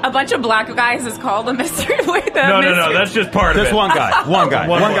 Wait, a bunch of black guys is called a mystery? Wait, No, that's just part of Just it. one guy. One guy.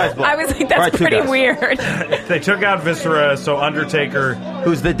 One One guy. guy's black. I was like, that's Right, two pretty guys. weird. They took out Viscera, so Undertaker.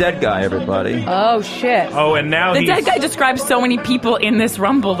 Who's the dead guy, everybody? Oh shit! Oh, and now The he's dead guy describes so many people in this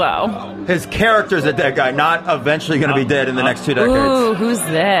Rumble, though. His character's a dead guy, not eventually going to be dead in the next 2 decades. Ooh, who's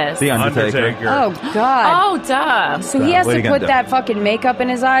this? The Undertaker. Oh, God. Oh, duh. So he has What are to you gonna put do? that fucking makeup in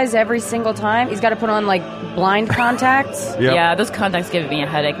his eyes every single time? He's got to put on, like, blind contacts? Yep. Yeah, those contacts give me a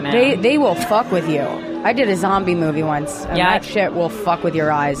headache, man. They will fuck with you. I did a zombie movie once, and Yeah. that shit will fuck with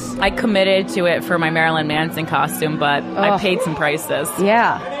your eyes. I committed to it for my Marilyn Manson costume, but I paid some prices.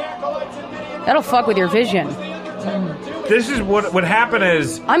 Yeah. That'll fuck with your vision. This is what happened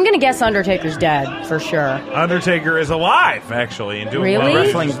is I'm going to guess Undertaker's dead, for sure. Undertaker is alive, actually, and doing Really? well.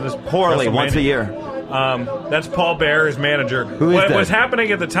 Wrestling poorly once a year. That's Paul Bear, his manager. Who is what dead? was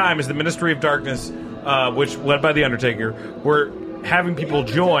happening at the time is the Ministry of Darkness, which led by the Undertaker, were having people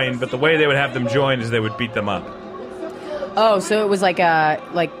join, but the way they would have them join is they would beat them up. Oh, so it was like a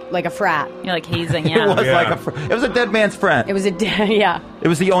frat. You're like hazing, It yeah. was Yeah. like it was a dead man's friend. It was a yeah. It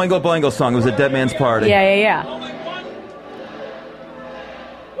was the Oingo Boingo song. It was a dead man's party. Yeah.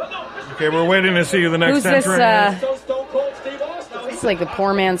 Okay, we're waiting to see who the next Who's this? entrant is. It's like the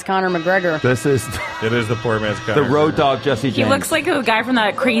poor man's Conor McGregor. This is It is the poor man's the Conor. road dog Jesse James. He looks like a guy from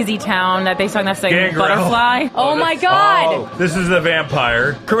that crazy town that they sung that song Gangrel. Butterfly. Oh my God! This is the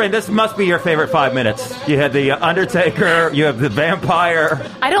vampire. Corinne, this must be your favorite 5 minutes. You had the Undertaker, you have the vampire.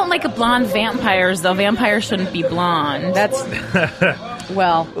 I don't like blonde vampires, though. Vampires shouldn't be blonde. That's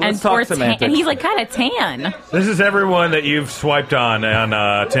well. Let's talk or semantics. and he's like kind of tan. This is everyone that you've swiped on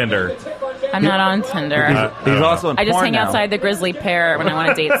Tinder. I'm not on Tinder. He's also in I just porn hang now. outside the Grizzly Pear when I want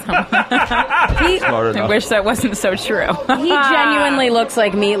to date someone. Smart I enough. wish that wasn't so true. He genuinely looks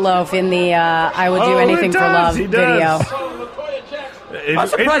like Meatloaf in the "I Would Do Anything he for does, Love" he video. does. I'm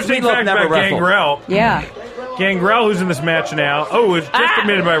surprised Interesting Meatloaf fact never about wrestled. Gangrel. Yeah. Gangrel, who's in this match now. Oh, it's just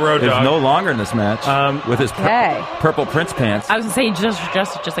committed by Road Is Dogg. no longer in this match with his Okay. purple Prince pants. I was gonna say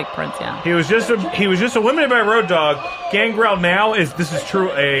just like Prince, yeah. He was just eliminated by Road Dogg. Gangrel now is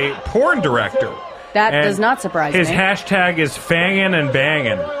true, a porn director. That And does not surprise his me. hashtag is fangin' and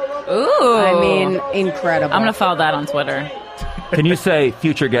bangin'. Ooh. I mean, incredible. I'm gonna follow that on Twitter. Can you say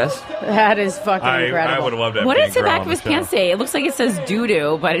future guest? That is fucking incredible. I would have loved to have What does the Gangrel back on of his the pants show. say? It looks like it says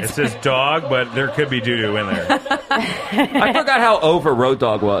doo-doo, but It it's says dog, but there could be doo-doo in there. I forgot how over Road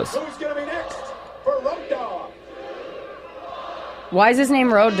Dogg was. Who's going to be next for Road Dogg? Why is his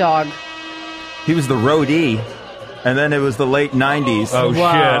name Road Dogg? He was the roadie, and then it was the late 90s. Oh,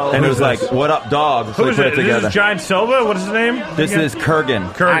 Wow. shit. And it Who's was this? like, what up, dog? So Who they is put it? it together. This is Giant Silva? What is his name? This is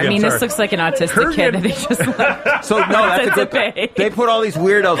Kurgan. Kurgan. I mean, sorry. this looks like an autistic Kurgan. kid that they just left. So, no, that's a to good pay. They put all these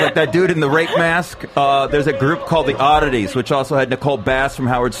weirdos, like that dude in the rape mask. There's a group called the Oddities, which also had Nicole Bass from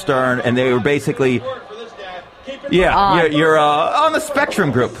Howard Stern, and they were basically... Yeah, you're on the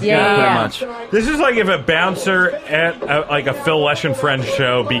Spectrum group. Yeah. Pretty much. This is like if a bouncer at like a Phil Lesh and Friends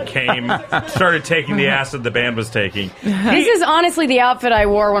show started taking the acid the band was taking. This is honestly the outfit I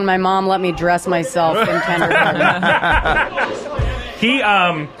wore when my mom let me dress myself in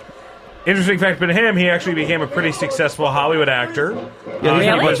kindergarten. Interesting fact about him, he actually became a pretty successful Hollywood actor. Yeah, he's in a he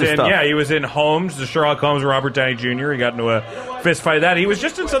bunch was of in stuff. he was in Holmes, the Sherlock Holmes, Robert Downey Jr. He got into a fist fight. He was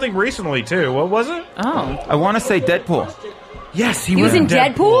just in something recently too. What was it? Oh. I want to say Deadpool. Yes, He was in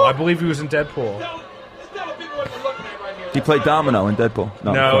Deadpool? I believe he was in Deadpool. He played Domino in Deadpool.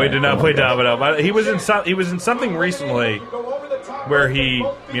 No, he did not play Domino. But he was in something recently where he,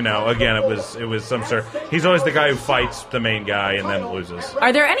 again, it was some sort. He's always the guy who fights the main guy and then loses.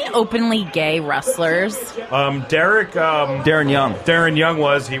 Are there any openly gay wrestlers? Darren Young. Darren Young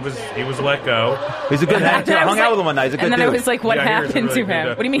he was let go. He's a good actor. I hung out with him one night. He's a good and then dude. I was like, what Yeah, he was happened really to him?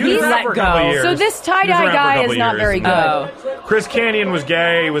 good. What do you mean He was he's around let for a couple go? years. So this He was tie-dye around for a guy couple is not years. very good. Oh. Chris Canyon was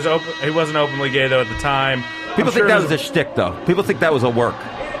gay. He wasn't openly gay though at the time. People I'm think sure that it was a shtick, though. People think that was a work.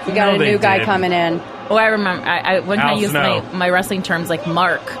 We got No, a they new guy didn't. coming in. Oh, I remember. When can I Al use Snow. my wrestling terms like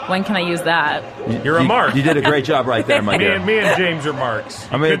mark? When can I use that? You're a mark. You did a great job right there, my me, dear. and, me and James are marks. You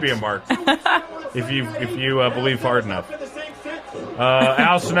I mean, could be a mark if you believe hard enough.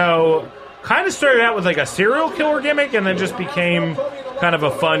 Al Snow kind of started out with like a serial killer gimmick, and then just became kind of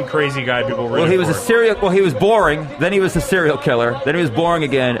a fun, crazy guy. People Well, he was he was boring. Then he was a serial killer. Then he was boring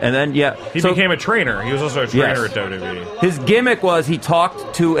again. And then, He became a trainer. He was also a trainer at WWE. His gimmick was he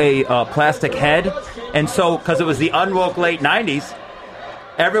talked to a plastic head. And so, because it was the unwoke late 90s,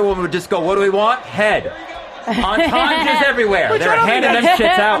 everyone would just go, what do we want? Head. Entendres everywhere. They're handing them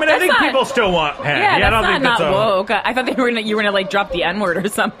shits out. I mean, I think not- people still want head. Yeah, I that's don't think not that's woke. I thought you were gonna like drop the N-word or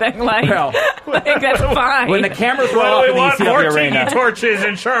something. Like, Well, like that's fine. when the cameras were Well, off we in the want more ECW arena, tiki torches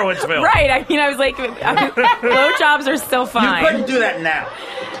in Charlottesville. right? I mean, I was like, blowjobs are still you fine. couldn't do that now.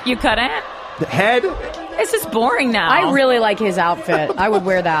 You couldn't? The head? It's just boring now. I really like his outfit. I would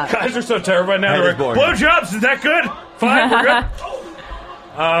wear that. Guys are so terrified now. That They're is like, boring. blowjobs, is that good? Fine, we're good.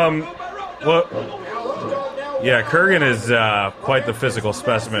 Well, yeah, Kurgan is quite the physical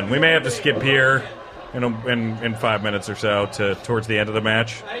specimen. We may have to skip here in 5 minutes or so towards the end of the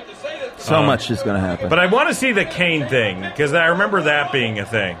match. So much is going to happen. But I want to see the Kane thing, because I remember that being a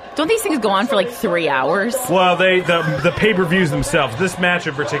thing. Don't these things go on for like 3 hours? Well, the pay-per-views themselves, this match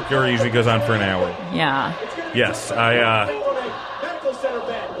in particular usually goes on for an hour. Yeah. Yes,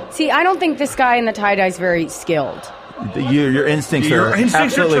 See, I don't think this guy in the tie-dye is very skilled. Your instincts are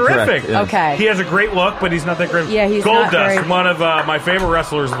terrific. Correct, yes. Okay. He has a great look, but he's not that great. Yeah, he's Goldust, not very... one of my favorite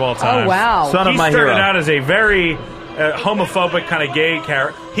wrestlers of all time. Oh, wow. Son of my hero. He started hero. out as a very homophobic kind of gay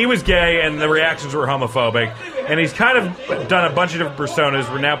character. He was gay, and the reactions were homophobic. And he's kind of done a bunch of different personas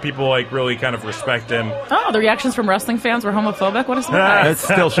where now people like really kind of respect him. Oh, the reactions from wrestling fans were homophobic? What is that? It's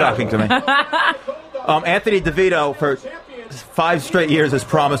still shocking to me. Anthony DeVito, for 5 straight years, has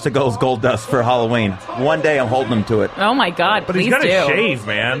promised to go as Goldust for Halloween. One day I'm holding him to it. Oh, my God. But please he's got to do. shave,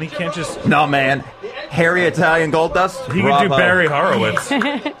 man. He can't just... No, man. Hairy Italian Goldust? He can Bravo. do Barry Horowitz.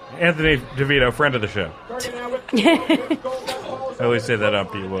 Anthony DeVito, friend of the show. I always say that on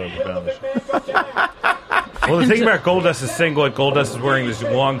people about the show. Well, the thing about Goldust's singlet, Goldust is wearing this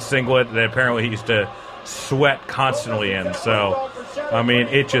long singlet that apparently he used to sweat constantly in. So, I mean,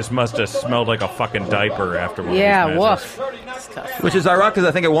 it just must have smelled like a fucking diaper afterwards. Yeah, woof. Which is ironic because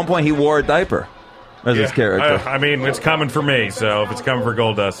I think at one point he wore a diaper as his character. I mean, it's coming for me, so if it's coming for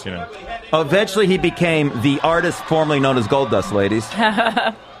Goldust, you know. Eventually he became the artist formerly known as Goldust, ladies.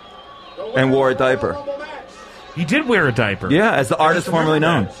 And wore a diaper. He did wear a diaper. Yeah, as the artist formerly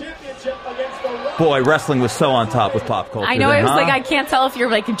known. Boy, wrestling was so on top with pop culture. I know, then, it was huh? like, I can't tell if you're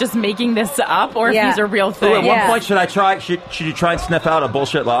like just making this up or if these are real Ooh, things. at one point, should I try? Should you try and sniff out a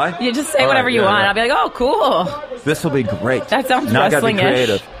bullshit lie? You just say All whatever right, you yeah, want. yeah. I'll be like, oh, cool. This will be great. That sounds now I gotta be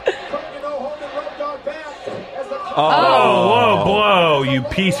wrestling-ish. creative. Oh, whoa, blow, you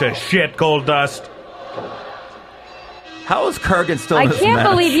piece of shit, Goldust. How is Kurgan still in I this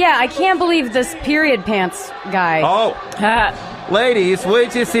can't match? I can't believe this period pants guy. Oh, ladies,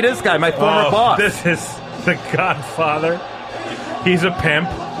 wait till you see this guy, my former boss. This is the Godfather. He's a pimp.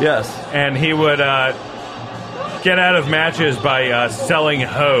 Yes. And he would get out of matches by selling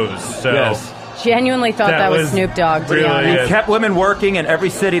hose. So Yes. Genuinely thought that was Snoop Dogg, to be honest. He kept women working in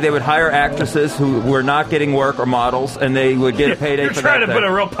every city. They would hire actresses who were not getting work or models, and they would get a payday You're for trying that. to put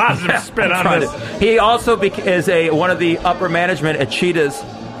a real positive spin on this. He also is one of the upper management at Cheetah's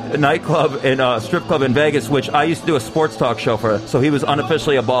nightclub and strip club in Vegas, which I used to do a sports talk show for. So he was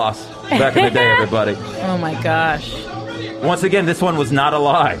unofficially a boss back in the day, everybody. Oh, my gosh. Once again, this one was not a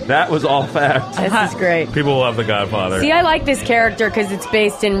lie. That was all fact. This is great. People love the Godfather. See, I like this character because it's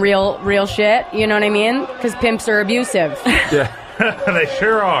based in real shit. You know what I mean? Because pimps are abusive. Yeah. They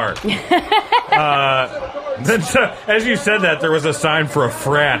sure are. Then, as you said that, there was a sign for a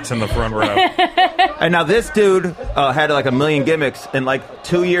frat in the front row. And now this dude had like a million gimmicks, and like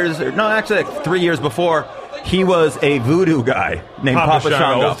 2 years, no, actually like 3 years before, he was a voodoo guy named Papa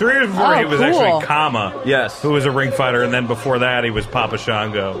Shango. Well, 3 years before, he was cool. actually Kama. Yes. Who was a ring fighter, and then before that, he was Papa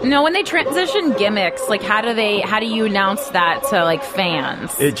Shango. No, when they transition gimmicks, like how do you announce that to like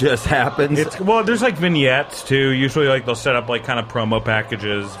fans? It just happens. Well, there's like vignettes too. Usually, like they'll set up like kind of promo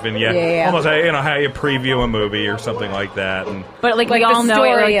packages, vignettes, Yeah. almost like, how you preview a movie or something like that. And But like we Like the all know it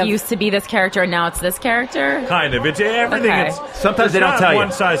story like, of- used to be this character, and now it's this character. kind of, it's everything. Okay. It's Sometimes they it's don't not tell you.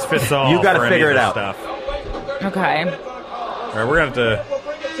 one size fits all. You gotta for any figure of it this out. Stuff. Okay. All right, we're gonna have to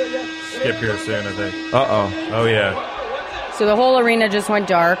skip here soon, I think. Uh-oh. Oh yeah. So the whole arena just went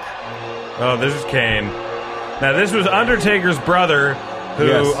dark. Oh, this is Kane. Now, this was Undertaker's brother, who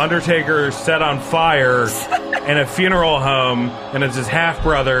Yes. Undertaker set on fire in a funeral home, and it's his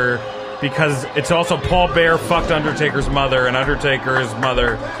half-brother, because it's also Paul Bear fucked Undertaker's mother, and Undertaker's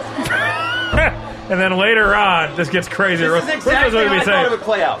mother... And then later on, this gets crazy. This is exactly how I thought it would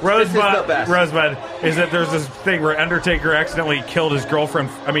play out. This is the best. Rosebud is that there's this thing where Undertaker accidentally killed his girlfriend.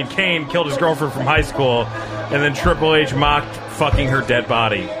 I mean, Kane killed his girlfriend from high school, and then Triple H mocked fucking her dead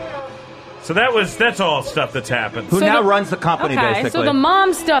body. So that's all stuff that's happened. Who now runs the company, basically. So the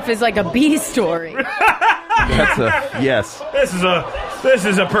mom stuff is like a B story. That's yes. This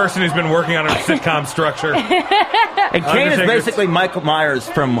is a person who's been working on a sitcom structure. And Kane is Undertaker's- basically Michael Myers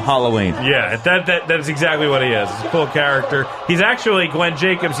from Halloween. Yeah, that is exactly what he is. He's a cool character. He's actually Glenn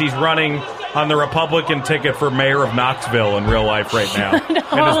Jacobs. He's running on the Republican ticket for mayor of Knoxville in real life right now, and is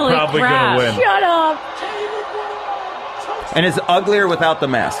Holy probably crap. going to win. Shut up. And is uglier without the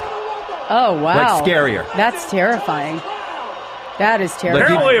mask. Oh, wow. Like scarier. That's terrifying. That is terrifying.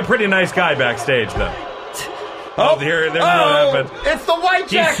 Apparently, a pretty nice guy backstage, though. Oh, there's it's the white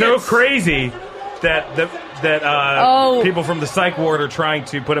He's jackets. so crazy that that people from the psych ward are trying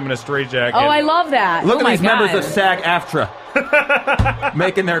to put him in a straitjacket. Oh, I love that. Look at my these members of God. SAG-AFTRA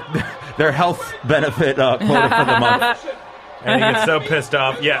making their health benefit quota for the month. And he gets so pissed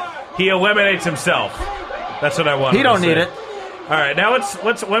off. Yeah, he eliminates himself. That's what I want. He don't need it. All right, now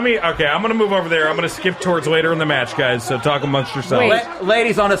let me. Okay, I'm going to move over there. I'm going to skip towards later in the match, guys. So talk amongst yourselves. Wait.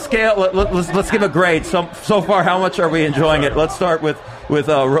 Ladies, on a scale, let's give a grade. So far, how much are we enjoying it? Let's start with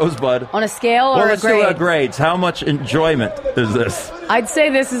Rosebud. On a scale or Well, a let's grade? do grades. How much enjoyment is this? I'd say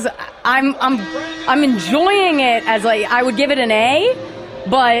this is. I'm enjoying it as I would give it an A,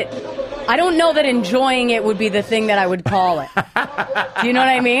 but I don't know that enjoying it would be the thing that I would call it. Do you know what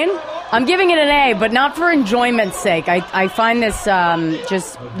I mean? I'm giving it an A, but not for enjoyment's sake. I find this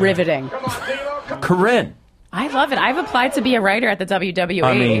just riveting. Corinne. I love it. I've applied to be a writer at the WWE.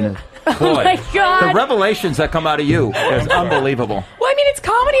 I mean, boy, Oh my God. the revelations that come out of you is unbelievable. Well, I mean, it's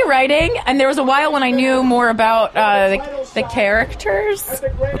comedy writing, and there was a while when I knew more about the characters.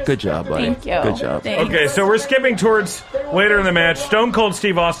 Good job, buddy. Thank you. Good job. Thanks. Okay, so we're skipping towards later in the match. Stone Cold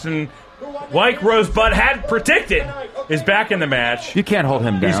Steve Austin, like Rosebud had predicted, is back in the match. You can't hold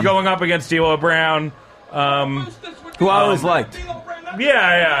him down. He's going up against D'Lo Brown. Who I always liked.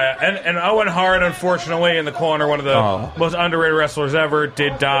 Yeah. And Owen Hart, unfortunately, in the corner, one of the most underrated wrestlers ever,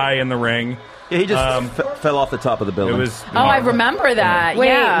 did die in the ring. Yeah, he just fell off the top of the building. It was. Oh, I remember that. Wait,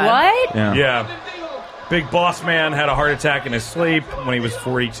 yeah. what? Yeah. Big Boss Man had a heart attack in his sleep when he was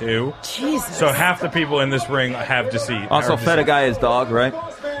 42. Jesus. So half the people in this ring have deceased. Also fed a guy his dog, right?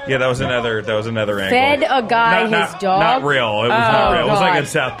 Yeah, that was another angle. Fed a guy his dog? Not real. It was not real. It was like God. a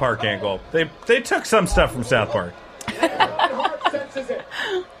South Park angle. They took some stuff from South Park.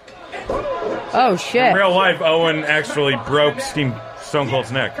 Oh, shit. In real life, Owen actually broke Stone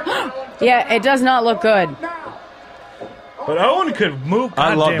Cold's neck. Yeah, it does not look good. But Owen could move.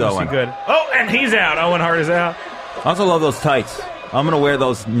 I loved goddamn, is he Owen. good. Oh, and he's out. Owen Hart is out. I also love those tights. I'm going to wear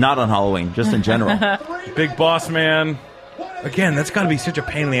those not on Halloween, just in general. Big Boss Man. Again, that's got to be such a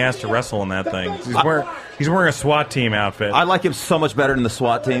pain in the ass to wrestle in that thing. He's wearing a SWAT team outfit. I like him so much better than the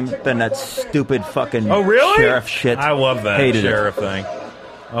SWAT team than that stupid fucking really? sheriff shit. I love that Hated sheriff thing.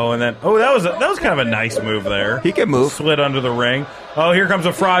 Oh, and then that was kind of a nice move there. He can move. Slid under the ring. Oh, here comes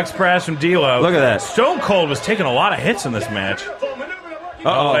a frog splash from D'Lo. Look at that. Stone Cold was taking a lot of hits in this match.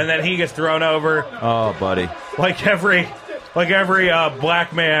 Oh, and then he gets thrown over. Oh, buddy. Like every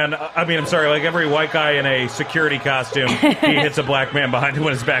black man. Like every white guy in a security costume, he hits a black man behind him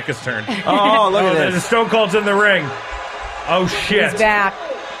when his back is turned. Oh, look at then this. Stone Cold's in the ring. Oh shit! He's back.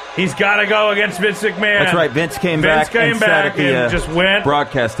 He's got to go against Vince McMahon. That's right. Vince came back and sat at the just went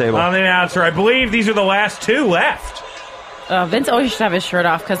broadcast table. on the announcer. I believe these are the last two left. Vince always should have his shirt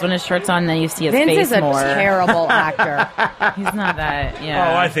off because when his shirt's on, then you see his Vince face is a more. terrible actor. He's not that.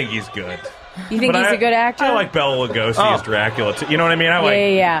 Yeah. Oh, I think he's good. You think he's a good actor? I like Bela Lugosi as Dracula too. You know what I mean? I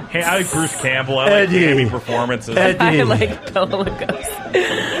like Bruce Campbell. I like heavy performances. I like Bela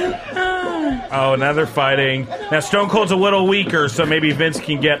Lugosi. Oh, now they're fighting. Now Stone Cold's a little weaker, so maybe Vince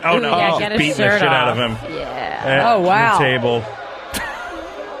can get. Oh no, Yeah, he's get his beating the shirt shit out of off. him. Yeah. Oh, wow. The table.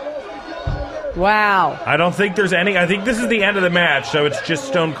 Wow. I don't think there's any. I think this is the end of the match, so it's just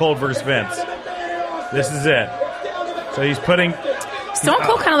Stone Cold versus Vince. This is it. So he's putting. Stone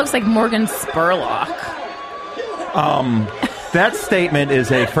Cold kind of looks like Morgan Spurlock. That statement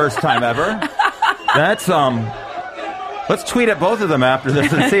is a first time ever. That's Let's tweet at both of them after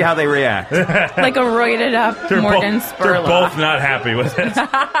this and see how they react. Like a roided up Morgan They're Spurlock. both not happy with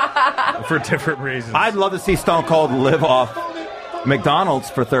it for different reasons. I'd love to see Stone Cold live off McDonald's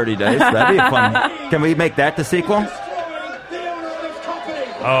for 30 days. That'd be fun. Can we make that the sequel?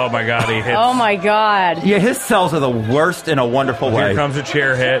 Oh my God, he hits. Oh my God. Yeah, his sells are the worst in a wonderful way. Here comes a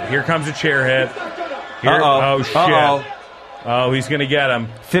chair hit. Here comes a chair hit. Here, Uh-oh. Oh shit. Uh-oh. Oh, he's gonna get him.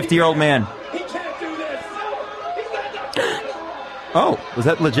 50-year-old man. Oh, was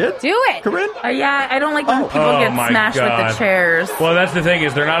that legit? Do it. Corinne? Yeah, I don't like when people Oh, get my smashed with God. the chairs. Well, that's the thing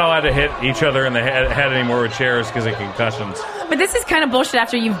is they're not allowed to hit each other in the head anymore with chairs because of concussions. But this is kind of bullshit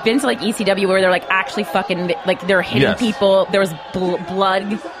after you've been to like ECW where they're like actually fucking like they're hitting Yes. people. There was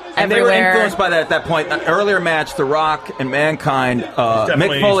blood And they were everywhere. influenced by that at that point. An earlier match, The Rock and Mankind,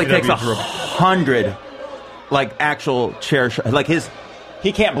 definitely Mick Foley ECW takes drew. 100 like actual chair shots. Like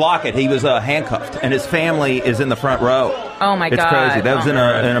he can't block it. He was handcuffed, and his family is in the front row. Oh my It's God. crazy. That was in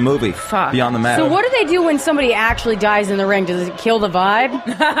a movie. Fuck. Beyond the Mat. So what do they do when somebody actually dies in the ring? Does it kill the vibe?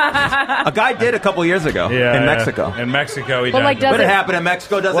 A guy did a couple years ago in Mexico. In Mexico, he But, died. like, does But it happened in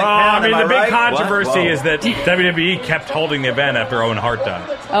Mexico. Doesn't well, count. I mean, am the big right? controversy What? is that WWE kept holding the event after Owen Hart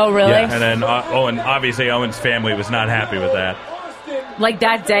died. Oh, really? And then Owen's family was not happy with that. Like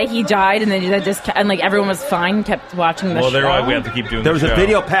that day he died, and then that just and like everyone was fine, kept watching the show. Well, they were like, we have to keep doing. There was the a show.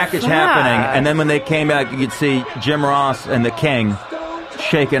 video package happening, and then when they came back, you could see Jim Ross and the King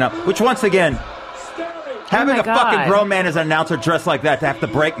shaking up. Which, once again, having a fucking grown man as an announcer dressed like that to have to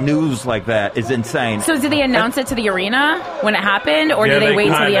break news like that is insane. So did they announce it to the arena when it happened, or did they wait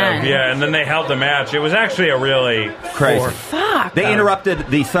till the end? Yeah, and then they held the match. It was actually a really crazy. Fuck. They interrupted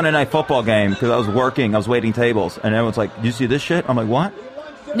the Sunday Night Football game because I was working. I was waiting tables, and everyone's like, "Do you see this shit?" I'm like, "What?"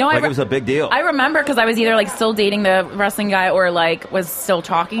 No, it was a big deal. I remember because I was either like still dating the wrestling guy or like was still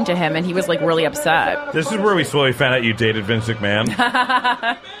talking to him, and he was like really upset. This is where we slowly found out you dated Vince McMahon.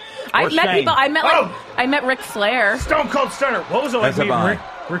 I met people. I met Ric Flair. Stone Cold Stunner. What was it like meeting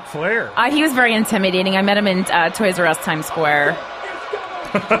Ric Flair? He was very intimidating. I met him in Toys R Us Times Square.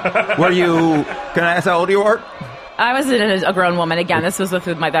 Were you? Can I ask how old you were? I was a grown woman. Again, this was with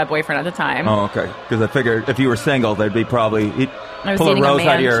that boyfriend at the time. Oh, okay. Because I figured if you were single, they'd be probably I was pull a dating rose a man,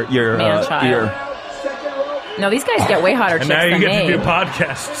 out of your ear. No, these guys get way hotter And chicks now you than get me. to do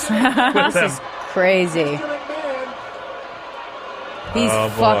podcasts with them. This is crazy. He's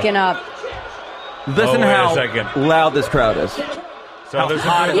fucking up. Listen how loud this crowd is. So there's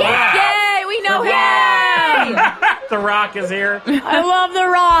Yay! We know him. The Rock is here. I love The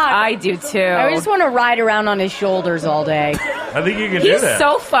Rock. I do too. I just want to ride around on his shoulders all day. I think you can do He's that.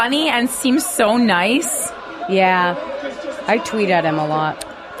 so funny and seems so nice. Yeah. I tweet at him a lot.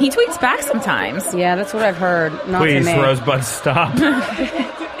 He tweets back sometimes. Yeah, that's what I've heard. Not Please, to me. Rosebud, stop.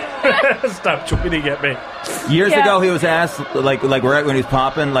 Stop tweeting at me. Years ago, he was asked, like right when he was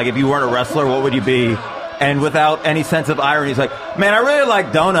popping, like if you weren't a wrestler, what would you be? And without any sense of irony, he's like, man, I really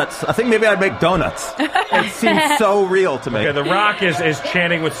like donuts. I think maybe I'd make donuts. It seems so real to me. Okay, The Rock is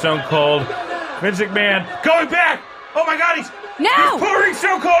chanting with Stone Cold. Vince McMahon going back. Oh my God, he's pouring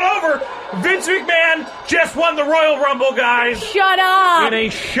Stone Cold over. Vince McMahon just won the Royal Rumble, guys. Shut up. In a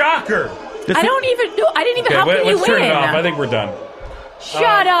shocker. I don't even know. I didn't even. How can you let's turn win? it off. I think we're done.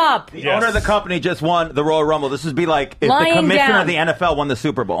 Shut up. The owner of the company just won the Royal Rumble. This would be like if Lying the commissioner down. of the NFL won the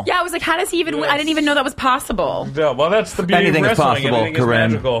Super Bowl. Yeah, I was like, how does he even win? I didn't even know that was possible. Yeah, well, that's the beauty Anything of is wrestling. possible, Anything is Corrine.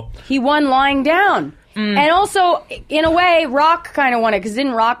 magical. He won lying down. And also, in a way, Rock kind of won it because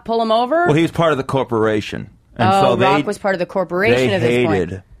didn't Rock pull him over? Well, he was part of the corporation. And so Rock was part of the corporation they at this point.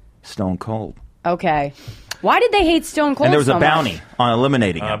 hated Stone Cold. Okay. Why did they hate Stone Cold And there was so a bounty on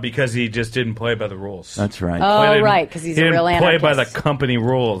eliminating him. Because he just didn't play by the rules. That's right. Oh, right, because he's a real He didn't play by the anarchist. company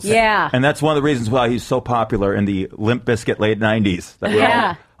rules. Yeah. And that's one of the reasons why he's so popular in the Limp Bizkit late 90s that we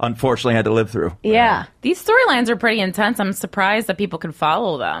all unfortunately had to live through. Yeah. These storylines are pretty intense. I'm surprised that people can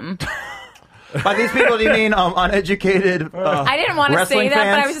follow them. By these people, do you mean uneducated I didn't want to say that,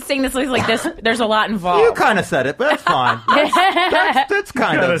 but I was just saying this was like this. There's a lot involved. You kind of said it, but that's fine. That's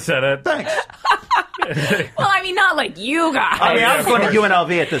kind Could of have said it. Thanks. Well, I mean, not like you guys. I mean, I was going to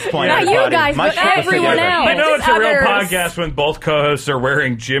UNLV at this point. Not you everybody. guys, My but shit was everyone together. else. You know it's a real others. podcast when both co-hosts are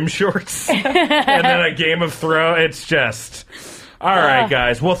wearing gym shorts and then a Game of Thrones. It's just... All right,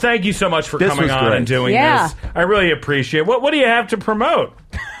 guys. Well, thank you so much for This coming was on great. and doing Yeah. this. I really appreciate it. What do you have to promote?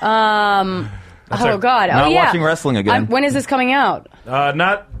 Oh, God. Not Oh, yeah. watching wrestling again. When is this coming out?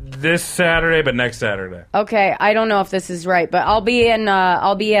 Not this Saturday, but next Saturday. Okay, I don't know if this is right, but I'll be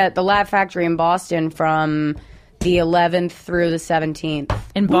at the Laugh Factory in Boston from the 11th through the 17th.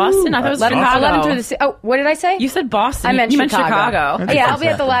 In Boston? I thought it was 11 Chicago. through the what did I say? You said Boston. I meant you Chicago. meant Chicago. Yeah, I'll be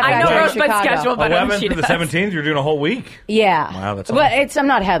at the Laugh I Factory know in Rosebud's Chicago. schedule better than 11th she to the does. 17th, you're doing a whole week. Yeah. Wow, that's But awesome. I'm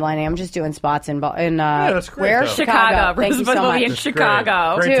not headlining. I'm just doing spots in that's great, where? though. Chicago. Thank you Rosebud so will be in much.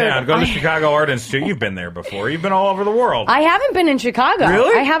 Chicago. Great Dude, town. Go to the Chicago Art Institute. You've been there before. You've been all over the world. I haven't been in Chicago.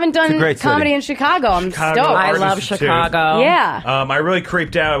 Really? I haven't It's a done great city. comedy in Chicago. I'm Chicago stoked. I Art love Institute. Chicago. Yeah. I really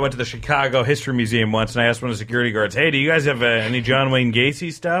creeped out. I went to the Chicago History Museum once, and I asked one of the security guards, "Hey, do you guys have any John Wayne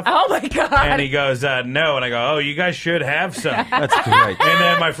Gacy stuff?" Oh my god. And he goes, "No." And I go, "Oh, you guys should have some." That's great. And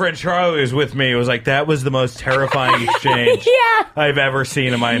then my friend Charlie was with me. It was like, that was the most terrifying exchange Yeah. I've ever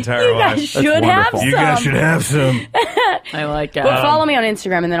seen in my entire You guys life. should have wonderful. some. You guys should have some. I like it. Well, follow me on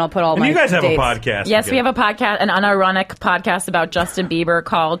Instagram, and then I'll put all And my you guys have dates. a podcast. Yes, we have a podcast, an unironic podcast about Justin Bieber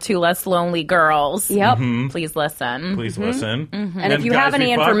called Two Less Lonely Girls. Yep. Please listen. Please listen. And if you have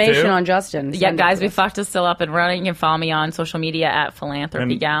any information on Justin, Yeah, send it guys, to we us. fucked is still up and running. You can follow me on social media at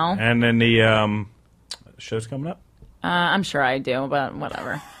Philanthropy Gal. And then the show's coming up. I'm sure I do, but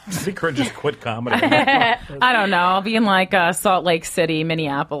whatever. I think Corinne just quit comedy. I don't know. I'll be in like Salt Lake City,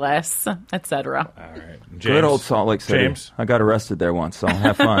 Minneapolis, etc. All right. James. Good old Salt Lake City. James. I got arrested there once, so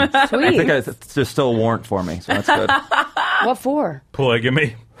have fun. Sweet. I think there's still a warrant for me, so that's good. What for?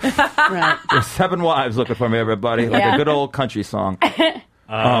 Polygamy. Right. There's 7 wives looking for me, everybody. Like Yeah. a good old country song.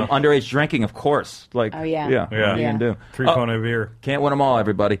 Underage drinking, of course. Like, Oh, yeah. yeah. What are you gonna do? 3.0 beer. Can't win them all,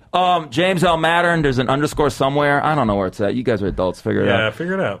 everybody. James L. Mattern, there's an underscore somewhere. I don't know where it's at. You guys are adults. Figure it out. Yeah,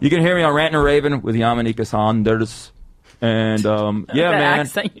 figure it out. You can hear me on Rant and Raven with Yamanika Saunders. And, yeah, That man.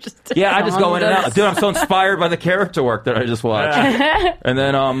 accent you just did. Yeah, I just go in and out. Dude, I'm so inspired by the character work that I just watched. And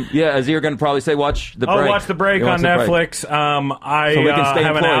then, as you're going to probably say, watch The Break. Oh, watch The Break on Netflix. I So we can stay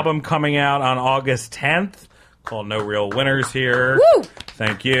have an employed. album coming out on August 10th called No Real Winners Here. Woo!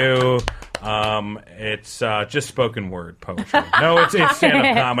 Thank you. It's just spoken word poetry. No, it's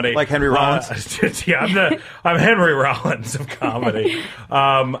stand-up comedy. Like Henry Rollins? Yeah, I'm Henry Rollins of comedy.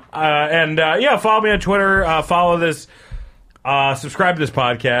 Follow me on Twitter. Follow this. Subscribe to this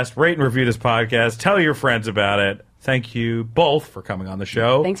podcast. Rate and review this podcast. Tell your friends about it. Thank you both for coming on the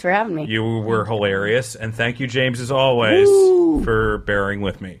show. Thanks for having me. You were hilarious. And thank you, James, as always, for bearing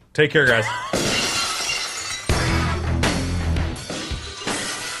with me. Take care, guys.